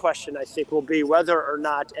big question, I think, will be whether or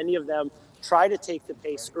not any of them try to take the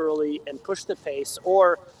pace early and push the pace,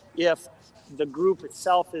 or if the group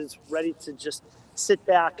itself is ready to just sit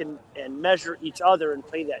back and measure each other and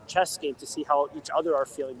play that chess game to see how each other are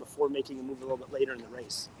feeling before making a move a little bit later in the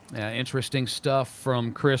race. Yeah, interesting stuff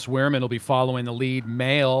from Chris Wehrman. He'll be following the lead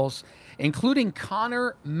males, including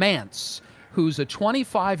Connor Mantz, who's a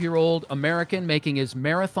 25-year-old American making his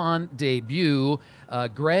marathon debut.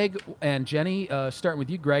 Greg and Jenny, starting with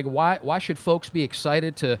you, Greg, why should folks be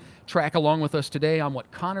excited to track along with us today on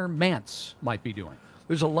what Connor Mantz might be doing?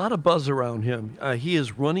 There's a lot of buzz around him. He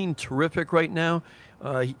is running terrific right now.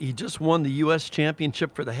 He just won the U.S.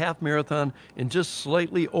 championship for the half marathon in just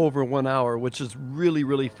slightly over 1 hour, which is really,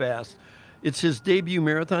 really fast. It's his debut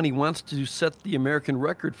marathon. He wants to set the American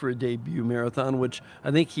record for a debut marathon, which I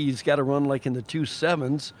think he's got to run like in the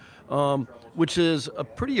 2:7s, which is a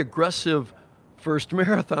pretty aggressive first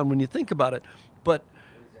marathon when you think about it. But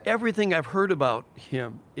everything I've heard about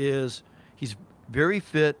him is he's very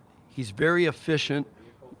fit, he's very efficient,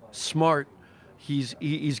 smart.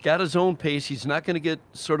 He's got his own pace. He's not going to get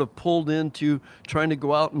sort of pulled into trying to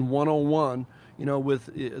go out in 101, with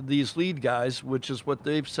these lead guys, which is what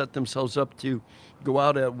they've set themselves up to go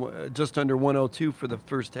out at just under 102 for the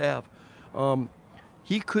first half.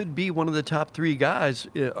 He could be one of the top three guys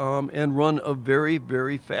and run a very,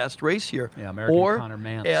 very fast race here. Yeah, American Connor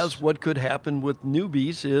Mantz. As what could happen with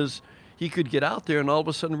newbies is he could get out there and all of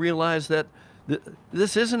a sudden realize that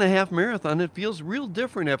this isn't a half marathon. It feels real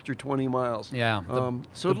different after 20 miles. Yeah.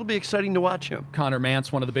 So it'll be exciting to watch him. Connor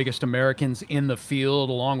Mantz, one of the biggest Americans in the field,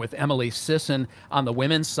 along with Emily Sisson on the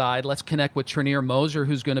women's side. Let's connect with Trenier Moser,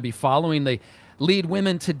 who's going to be following the lead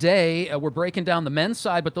women today. We're breaking down the men's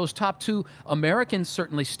side, but those top two Americans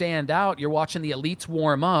certainly stand out. You're watching the elites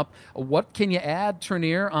warm up. What can you add,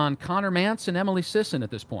 Trenier, on Connor Mantz and Emily Sisson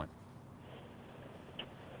at this point?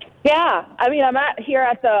 Yeah, I'm here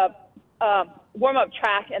at the warm-up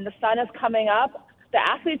track, and the sun is coming up. The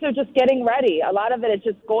athletes are just getting ready. A lot of it is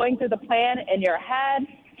just going through the plan in your head,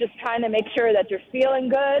 just trying to make sure that you're feeling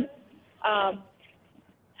good.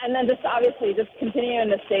 and then just obviously just continuing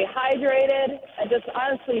to stay hydrated and just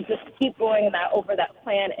honestly just keep going over that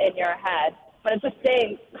plan in your head. But it's just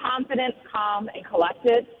staying confident, calm, and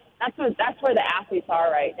collected. That's where the athletes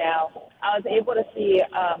are right now. I was able to see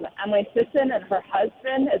Emily Sisson and her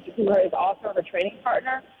husband, who is also her training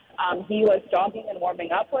partner. He was jogging and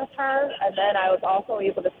warming up with her. And then I was also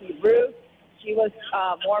able to see Ruth. She was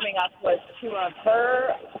warming up with two of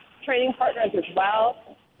her training partners as well.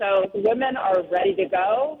 So the women are ready to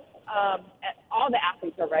go. And all the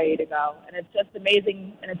athletes are ready to go. And it's just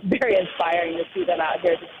amazing, and it's very inspiring to see them out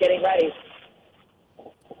here just getting ready.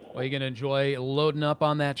 Well, you're going to enjoy loading up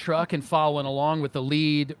on that truck and following along with the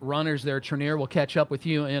lead runners there, Trenier. We'll catch up with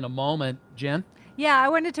you in a moment. Jen? Yeah, I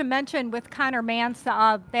wanted to mention with Connor Mance,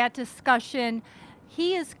 that discussion,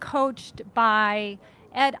 he is coached by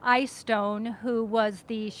Ed Eyestone, who was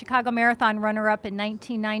the Chicago Marathon runner-up in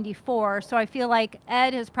 1994. So I feel like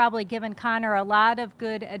Ed has probably given Connor a lot of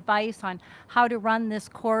good advice on how to run this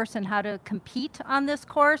course and how to compete on this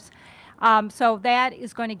course. So that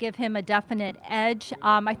is going to give him a definite edge.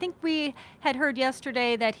 I think we had heard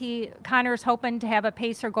yesterday that Connor's hoping to have a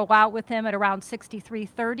pacer go out with him at around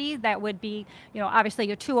 63:30. That would be,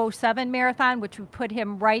 obviously a 2:07 marathon, which would put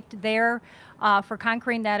him right there for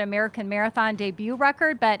conquering that American Marathon debut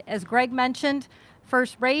record. But as Greg mentioned,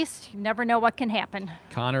 first race, you never know what can happen.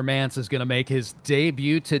 Connor Mance is going to make his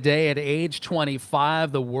debut today at age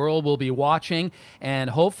 25. The world will be watching, and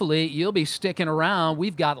hopefully you'll be sticking around.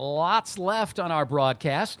 We've got lots left on our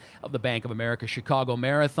broadcast of the Bank of America Chicago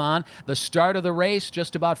Marathon. The start of the race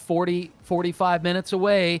just about 45 minutes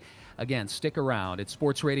away. Again, stick around. It's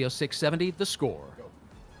Sports Radio 670, The Score.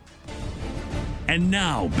 And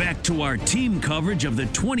now, back to our team coverage of the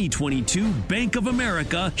 2022 Bank of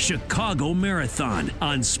America Chicago Marathon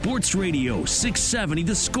on Sports Radio 670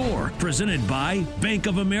 The Score, presented by Bank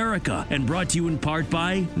of America and brought to you in part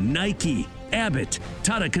by Nike, Abbott,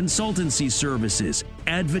 Tata Consultancy Services,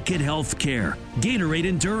 Advocate Healthcare, Gatorade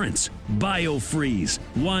Endurance, BioFreeze,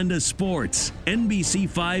 Wanda Sports,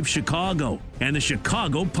 NBC5 Chicago, and the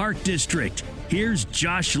Chicago Park District. Here's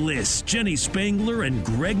Josh Liss, Jenny Spangler, and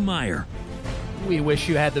Greg Meyer. We wish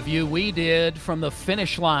you had the view we did from the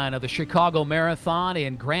finish line of the Chicago Marathon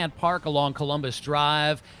in Grant Park along Columbus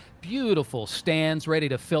Drive. Beautiful stands ready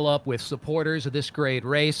to fill up with supporters of this great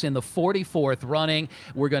race in the 44th running.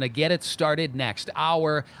 We're going to get it started next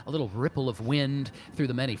hour. A little ripple of wind through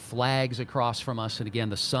the many flags across from us. And again,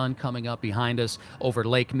 the sun coming up behind us over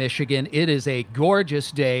Lake Michigan. It is a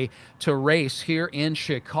gorgeous day to race here in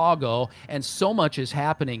Chicago. And so much is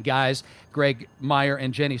happening, guys. Greg Meyer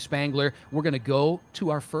and Jenny Spangler, we're going to go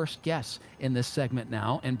to our first guest in this segment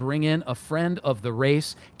now and bring in a friend of the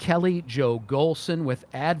race, Kelly Jo Golson with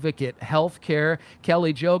Advocate Healthcare.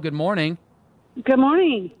 Kelly Jo, good morning. Good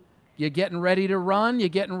morning. You getting ready to run? You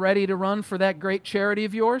getting ready to run for that great charity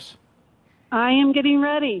of yours? I am getting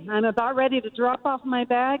ready. I'm about ready to drop off my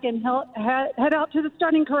bag and head out to the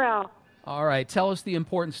starting corral. All right, tell us the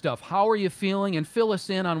important stuff. How are you feeling? And fill us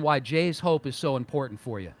in on why Jay's Hope is so important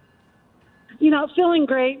for you. Feeling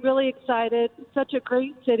great, really excited. Such a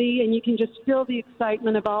great city, and you can just feel the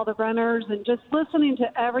excitement of all the runners and just listening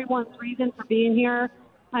to everyone's reason for being here.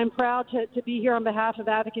 I'm proud to be here on behalf of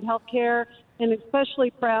Advocate Healthcare, and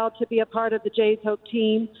especially proud to be a part of the Jay's Hope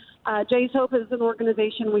team. Jay's Hope is an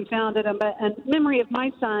organization we founded in memory of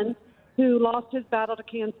my son who lost his battle to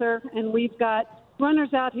cancer, and we've got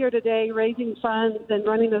runners out here today raising funds and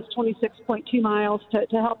running those 26.2 miles to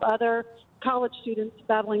help other college students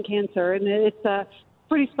battling cancer, and it's a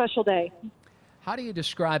pretty special day. How do you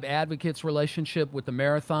describe Advocate's relationship with the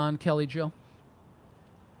marathon, Kelly Jo?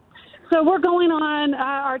 So we're going on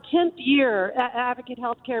our 10th year at Advocate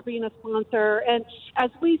Healthcare being a sponsor, and as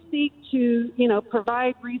we seek to,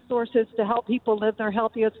 provide resources to help people live their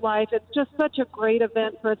healthiest life, it's just such a great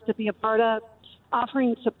event for us to be a part of,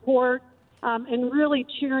 offering support, and really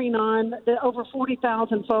cheering on the over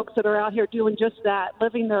 40,000 folks that are out here doing just that,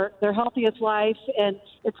 living their healthiest life, and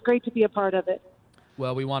it's great to be a part of it.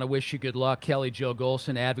 Well, we want to wish you good luck, Kelly Jo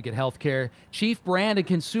Golson, Advocate Healthcare, Chief Brand and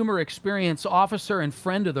Consumer Experience Officer and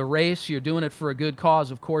friend of the race. You're doing it for a good cause,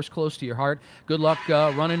 of course, close to your heart. Good luck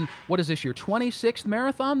running, what is this, your 26th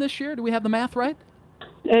marathon this year? Do we have the math right?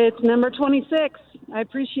 It's number 26. I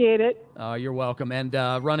appreciate it. You're welcome. And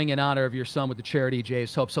running in honor of your son with the charity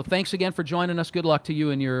Jay's Hope. So thanks again for joining us. Good luck to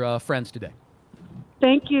you and your friends today.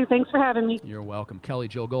 Thank you. Thanks for having me. You're welcome. Kelly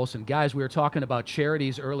Jo Golson. Guys, we were talking about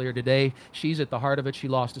charities earlier today. She's at the heart of it. She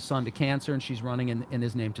lost a son to cancer, and she's running in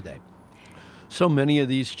his name today. So many of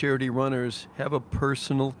these charity runners have a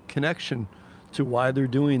personal connection to why they're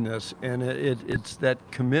doing this, and it's that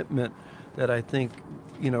commitment that I think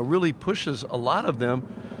really pushes a lot of them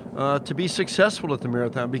to be successful at the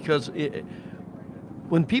marathon, because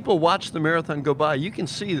when people watch the marathon go by, you can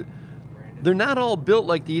see that they're not all built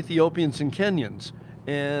like the Ethiopians and Kenyans.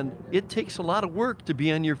 And it takes a lot of work to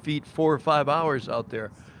be on your feet 4 or 5 hours out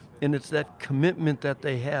there. And it's that commitment that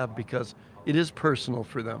they have, because it is personal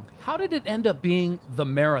for them. How did it end up being the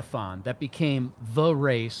marathon that became the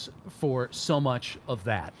race for so much of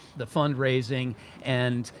that? The fundraising,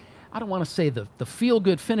 and I don't want to say the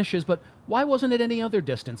feel-good finishes, but why wasn't it any other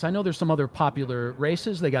distance? I know there's some other popular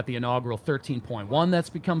races. They got the inaugural 13.1 that's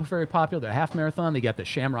become very popular, the half marathon. They got the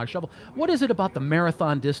Shamrock Shuffle. What is it about the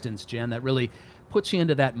marathon distance, Jen, that really puts you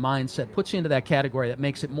into that mindset, puts you into that category that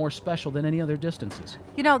makes it more special than any other distances?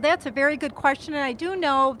 You know, that's a very good question, and I do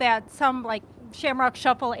know that some, like Shamrock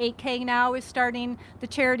Shuffle 8K now is starting. The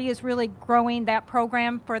charity is really growing that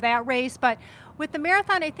program for that race. But with the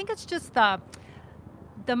marathon, I think it's just the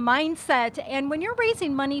mindset. And when you're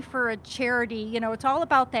raising money for a charity, you know, it's all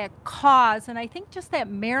about that cause. And I think just that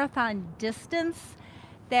marathon distance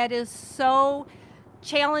that is so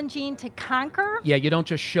challenging to conquer. Yeah, you don't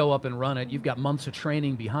just show up and run it. You've got months of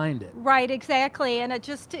training behind it. Right, exactly. And it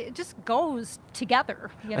just goes together,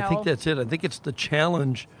 you know. I think that's it. I think it's the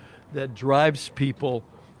challenge that drives people.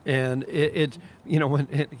 And it you know,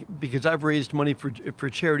 because I've raised money for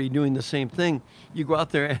charity doing the same thing. You go out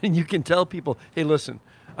there and you can tell people, hey, listen,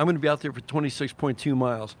 I'm going to be out there for 26.2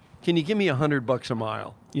 miles. Can you give me $100 a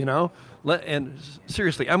mile? You know, and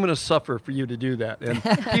seriously, I'm going to suffer for you to do that. And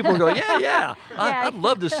people go, yeah. I'd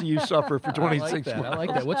love to see you suffer for 26 miles. I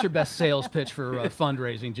like that. What's your best sales pitch for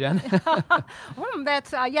fundraising, Jen?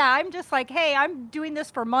 That's I'm just like, hey, I'm doing this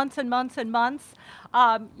for months and months and months.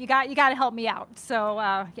 You got to help me out. So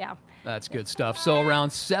yeah. That's good stuff. So around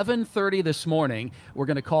 7:30 this morning, we're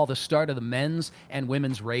going to call the start of the men's and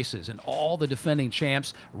women's races. And all the defending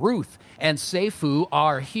champs, Ruth and Seifu,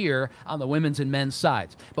 are here on the women's and men's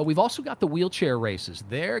sides. But we've also got the wheelchair races.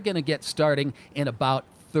 They're going to get starting in about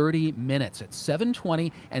 30 minutes at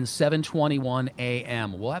 7:20 and 7:21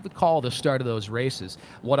 a.m. We'll have to call the start of those races.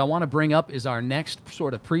 What I want to bring up is our next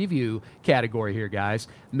sort of preview category here, guys.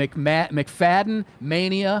 McFadden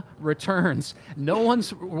Mania returns. No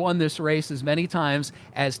one's won this race as many times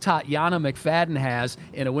as Tatiana McFadden has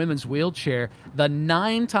in a women's wheelchair. The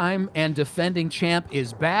 9-time and defending champ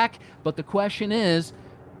is back, but the question is,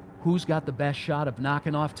 who's got the best shot of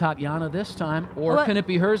knocking off Tatiana this time, or can it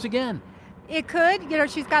be hers again? It could. You know,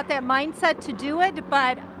 she's got that mindset to do it,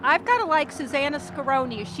 but I've got to like Susanna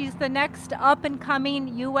Scaroni. She's the next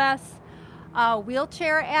up-and-coming U.S.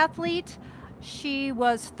 Wheelchair athlete. She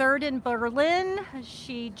was 3rd in Berlin.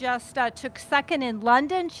 She just took 2nd in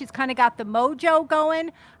London. She's kind of got the mojo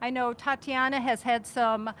going. I know Tatiana has had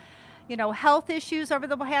some, you know, health issues over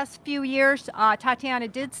the past few years. Tatiana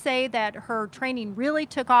did say that her training really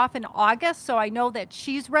took off in August, so I know that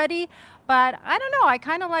she's ready. But I don't know. I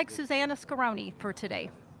kind of like Susanna Scaroni for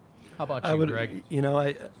today. How about you, Greg? You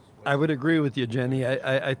know, I would agree with you, Jenny.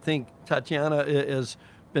 I think Tatiana has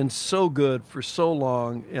been so good for so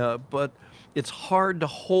long, but it's hard to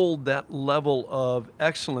hold that level of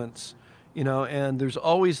excellence, you know, and there's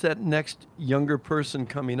always that next younger person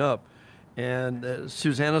coming up. And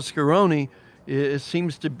Susanna Scaroni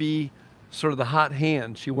seems to be sort of the hot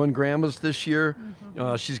hand. She won Grandma's this year.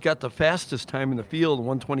 Mm-hmm. She's got the fastest time in the field,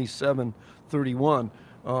 1:27:31.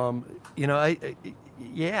 You know,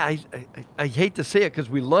 I hate to say it because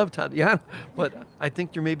we love Tatiana, but I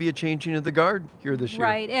think there may be a changing of the guard here this year.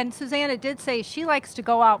 Right, and Susanna did say she likes to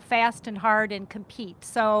go out fast and hard and compete.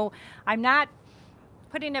 So I'm not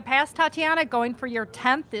putting it past Tatiana. Going for your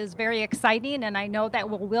 10th is very exciting, and I know that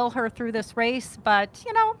will will her through this race. But,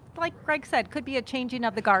 you know, like Greg said, could be a changing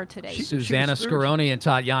of the guard today. Susanna Scaroni and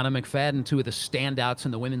Tatiana McFadden, two of the standouts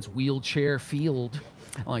in the women's wheelchair field,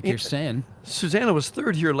 like you're saying. Susanna was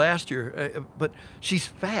 3rd here last year, but she's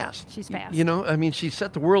fast. She's fast. You know, I mean, she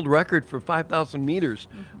set the world record for 5,000 meters.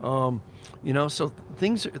 Mm-hmm. You know, so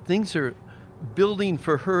things are building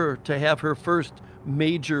for her to have her first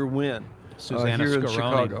major win. Susanna here Scaroni. In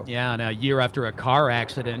Chicago. Yeah, and a year after a car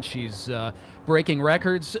accident, she's breaking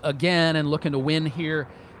records again and looking to win here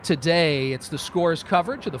today. It's the Scores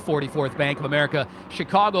coverage of the 44th Bank of America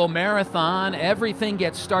Chicago Marathon. Everything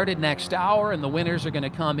gets started next hour, and the winners are going to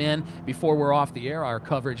come in before we're off the air. Our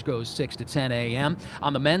coverage goes 6 to 10 a.m.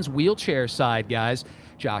 On the men's wheelchair side, guys,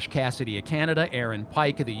 Josh Cassidy of Canada, Aaron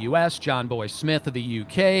Pike of the U.S., John Boy Smith of the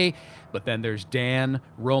U.K., but then there's Dan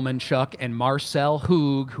Romanchuk and Marcel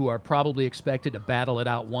Hoog, who are probably expected to battle it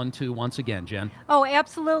out 1-2 once again, Jen. Oh,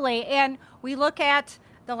 absolutely. And we look at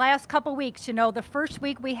the last couple weeks. You know, the first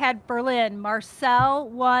week we had Berlin. Marcel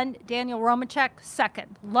won, Daniel Romanchuk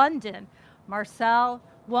second. London, Marcel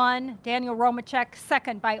won. Daniel Romachek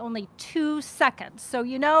second by only 2 seconds. So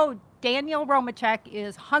Daniel Romachek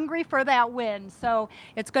is hungry for that win. So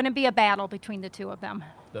it's going to be a battle between the two of them.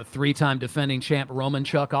 The three-time defending champ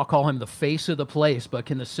Romanchuk, I'll call him the face of the place, but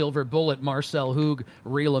can the silver bullet Marcel Hug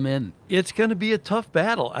reel him in? It's going to be a tough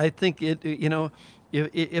battle. I think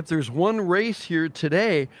if there's one race here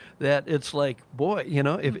today that it's like, boy,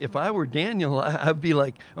 if I were Daniel, I'd be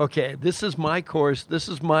like, okay, this is my course. This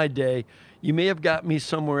is my day. You may have got me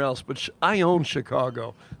somewhere else, but I own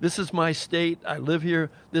Chicago. This is my state. I live here.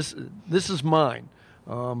 This is mine.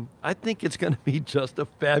 I think it's going to be just a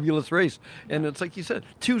fabulous race. And it's like you said,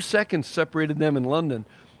 2 seconds separated them in London.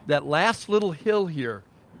 That last little hill here,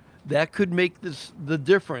 that could make the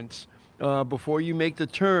difference before you make the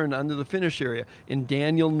turn onto the finish area. And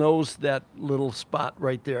Daniel knows that little spot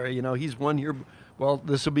right there. He's won here. Well,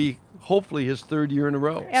 this will be hopefully his third year in a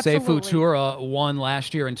row. Seifu Tura won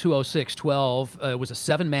last year in 2:06.12. It was a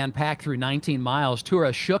 7-man pack through 19 miles.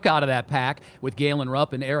 Tura shook out of that pack with Galen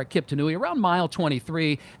Rupp and Eric Kiptanui around mile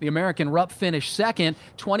 23. The American Rupp finished second,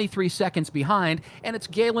 23 seconds behind. And it's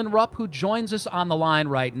Galen Rupp who joins us on the line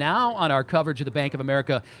right now on our coverage of the Bank of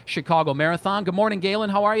America Chicago Marathon. Good morning,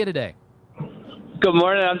 Galen. How are you today? Good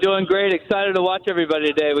morning. I'm doing great. Excited to watch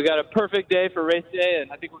everybody today. We got a perfect day for race day,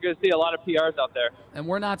 and I think we're going to see a lot of PRs out there. And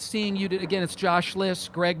we're not seeing you, again, it's Josh Liss,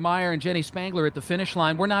 Greg Meyer, and Jenny Spangler at the finish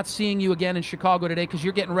line. We're not seeing you again in Chicago today because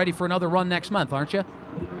you're getting ready for another run next month, aren't you?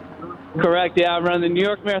 Correct, yeah. I'm running the New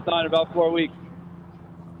York Marathon in about 4 weeks.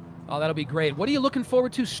 Oh, that'll be great. What are you looking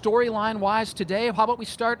forward to storyline-wise today? How about we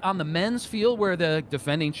start on the men's field where the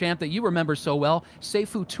defending champ that you remember so well,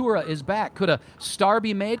 Seifu Tura, is back. Could a star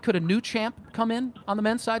be made? Could a new champ come in on the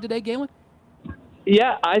men's side today, Galen?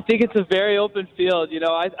 Yeah, I think it's a very open field.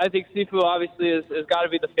 I think Seifu obviously has got to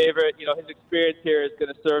be the favorite. His experience here is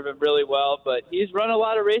going to serve him really well, but he's run a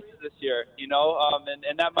lot of races this year,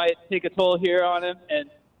 and that might take a toll here on him. And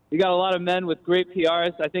we got a lot of men with great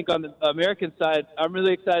PRs. I think on the American side, I'm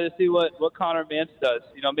really excited to see what Connor Mantz does,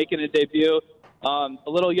 making a debut. A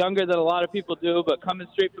little younger than a lot of people do, but coming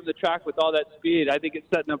straight from the track with all that speed, I think it's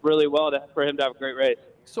setting up really well for him to have a great race.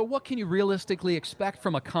 So what can you realistically expect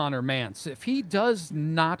from a Connor Mantz? If he does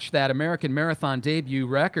notch that American Marathon debut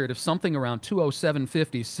record of something around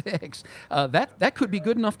 2:07.56, that could be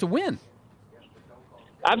good enough to win.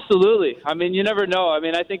 Absolutely. I mean, you never know. I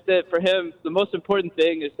mean, I think that for him, the most important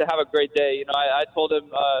thing is to have a great day. I told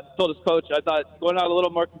him, told his coach, I thought going out a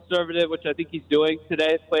little more conservative, which I think he's doing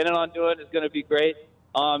today, planning on doing, is going to be great.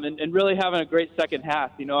 And really having a great second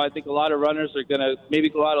half. I think a lot of runners are going to maybe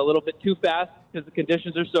go out a little bit too fast because the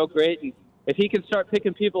conditions are so great. And if he can start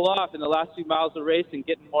picking people off in the last few miles of the race and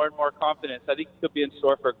getting more and more confidence, I think he could be in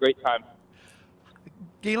store for a great time.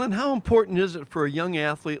 Galen, how important is it for a young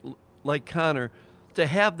athlete like Connor to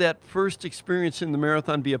have that first experience in the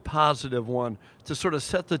marathon be a positive one, to sort of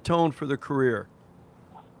set the tone for their career?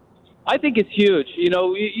 I think it's huge. You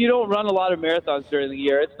don't run a lot of marathons during the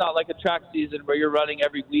year. It's not like a track season where you're running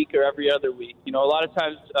every week or every other week. A lot of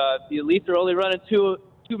times the elites are only running two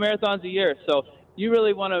marathons a year. So you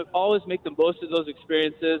really want to always make the most of those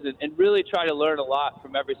experiences and really try to learn a lot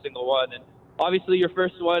from every single one. And obviously your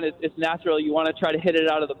first one, it's natural. You want to try to hit it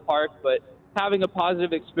out of the park, but having a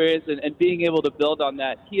positive experience and being able to build on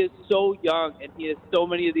that. He is so young, and he has so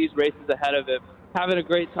many of these races ahead of him. Having a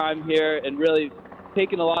great time here and really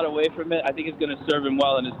taking a lot away from it, I think is going to serve him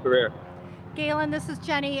well in his career. Galen, this is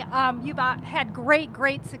Jenny. You've had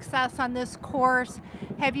great success on this course.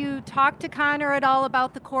 Have you talked to Connor at all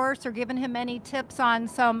about the course or given him any tips on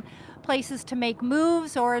some places to make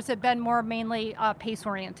moves, or has it been more mainly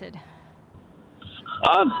pace-oriented?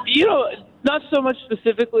 Not so much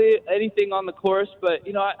specifically anything on the course, but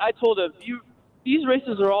I told him these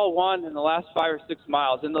races are all won in the last 5 or 6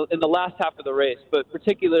 miles in the last half of the race, but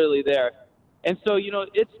particularly there. And so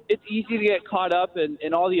it's easy to get caught up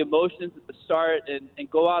in all the emotions at the start and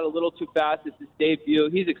go out a little too fast. It's his debut.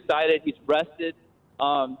 He's excited. He's rested.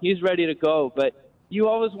 He's ready to go. But you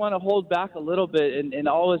always want to hold back a little bit and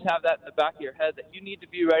always have that in the back of your head that you need to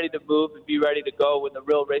be ready to move and be ready to go when the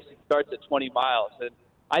real racing starts at 20 miles. And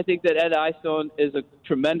I think that Ed Eyestone is a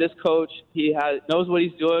tremendous coach. He knows what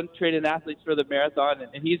he's doing, training athletes for the marathon,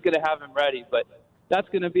 and he's going to have him ready. But that's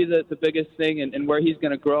going to be the biggest thing, and where he's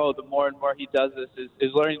going to grow the more and more he does this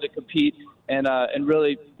is learning to compete and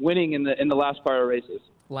really winning in the last part of races.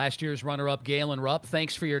 Last year's runner-up, Galen Rupp,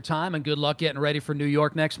 thanks for your time, and good luck getting ready for New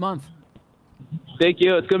York next month. Thank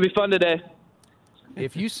you. It's going to be fun today.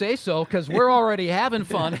 If you say so, because we're already having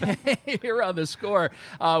fun here on The Score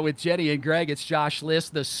with Jenny and Greg. It's Josh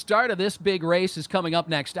List. The start of this big race is coming up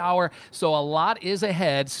next hour, so a lot is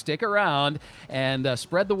ahead. Stick around and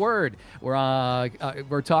spread the word.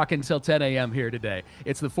 We're talking until 10 a.m. here today.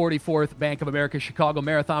 It's the 44th Bank of America Chicago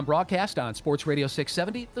Marathon broadcast on Sports Radio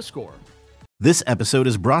 670, The Score. This episode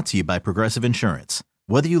is brought to you by Progressive Insurance.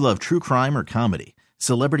 Whether you love true crime or comedy,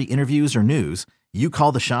 celebrity interviews or news, you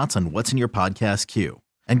call the shots on what's in your podcast queue.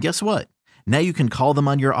 And guess what? Now you can call them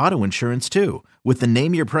on your auto insurance too with the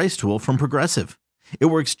Name Your Price tool from Progressive. It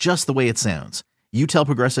works just the way it sounds. You tell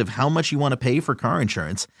Progressive how much you want to pay for car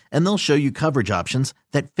insurance, and they'll show you coverage options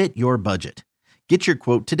that fit your budget. Get your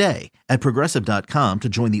quote today at Progressive.com to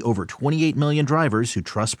join the over 28 million drivers who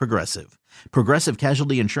trust Progressive. Progressive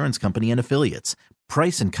Casualty Insurance Company and Affiliates.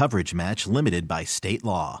 Price and coverage match limited by state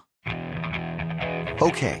law.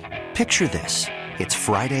 Okay, picture this. It's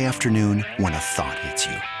Friday afternoon when a thought hits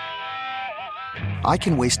you. I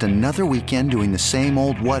can waste another weekend doing the same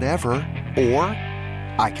old whatever, or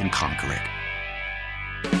I can conquer it.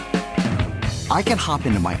 I can hop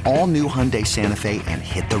into my all-new Hyundai Santa Fe and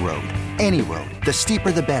hit the road. Any road. The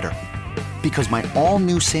steeper, the better. Because my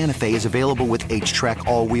all-new Santa Fe is available with H-Track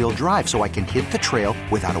all-wheel drive, so I can hit the trail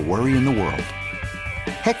without a worry in the world.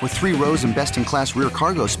 Heck, with 3 rows and best-in-class rear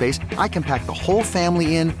cargo space, I can pack the whole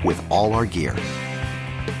family in with all our gear.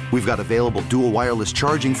 We've got available dual wireless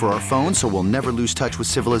charging for our phones, so we'll never lose touch with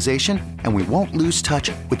civilization, and we won't lose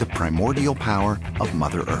touch with the primordial power of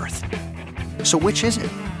Mother Earth. So which is it?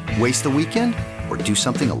 Waste the weekend or do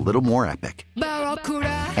something a little more epic?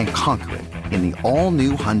 And conquer it in the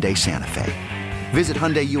all-new Hyundai Santa Fe. Visit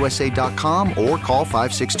HyundaiUSA.com or call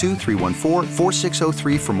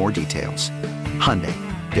 562-314-4603 for more details. Hyundai,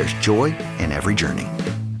 there's joy in every journey.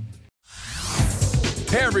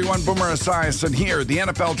 Hey everyone, Boomer Esiason here. The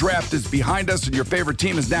NFL Draft is behind us and your favorite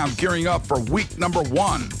team is now gearing up for week number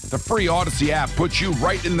 1. The free Odyssey app puts you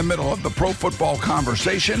right in the middle of the pro football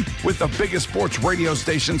conversation with the biggest sports radio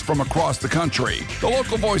stations from across the country. The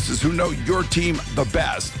local voices who know your team the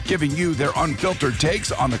best, giving you their unfiltered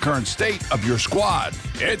takes on the current state of your squad.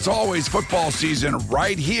 It's always football season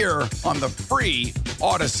right here on the free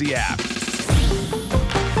Odyssey app.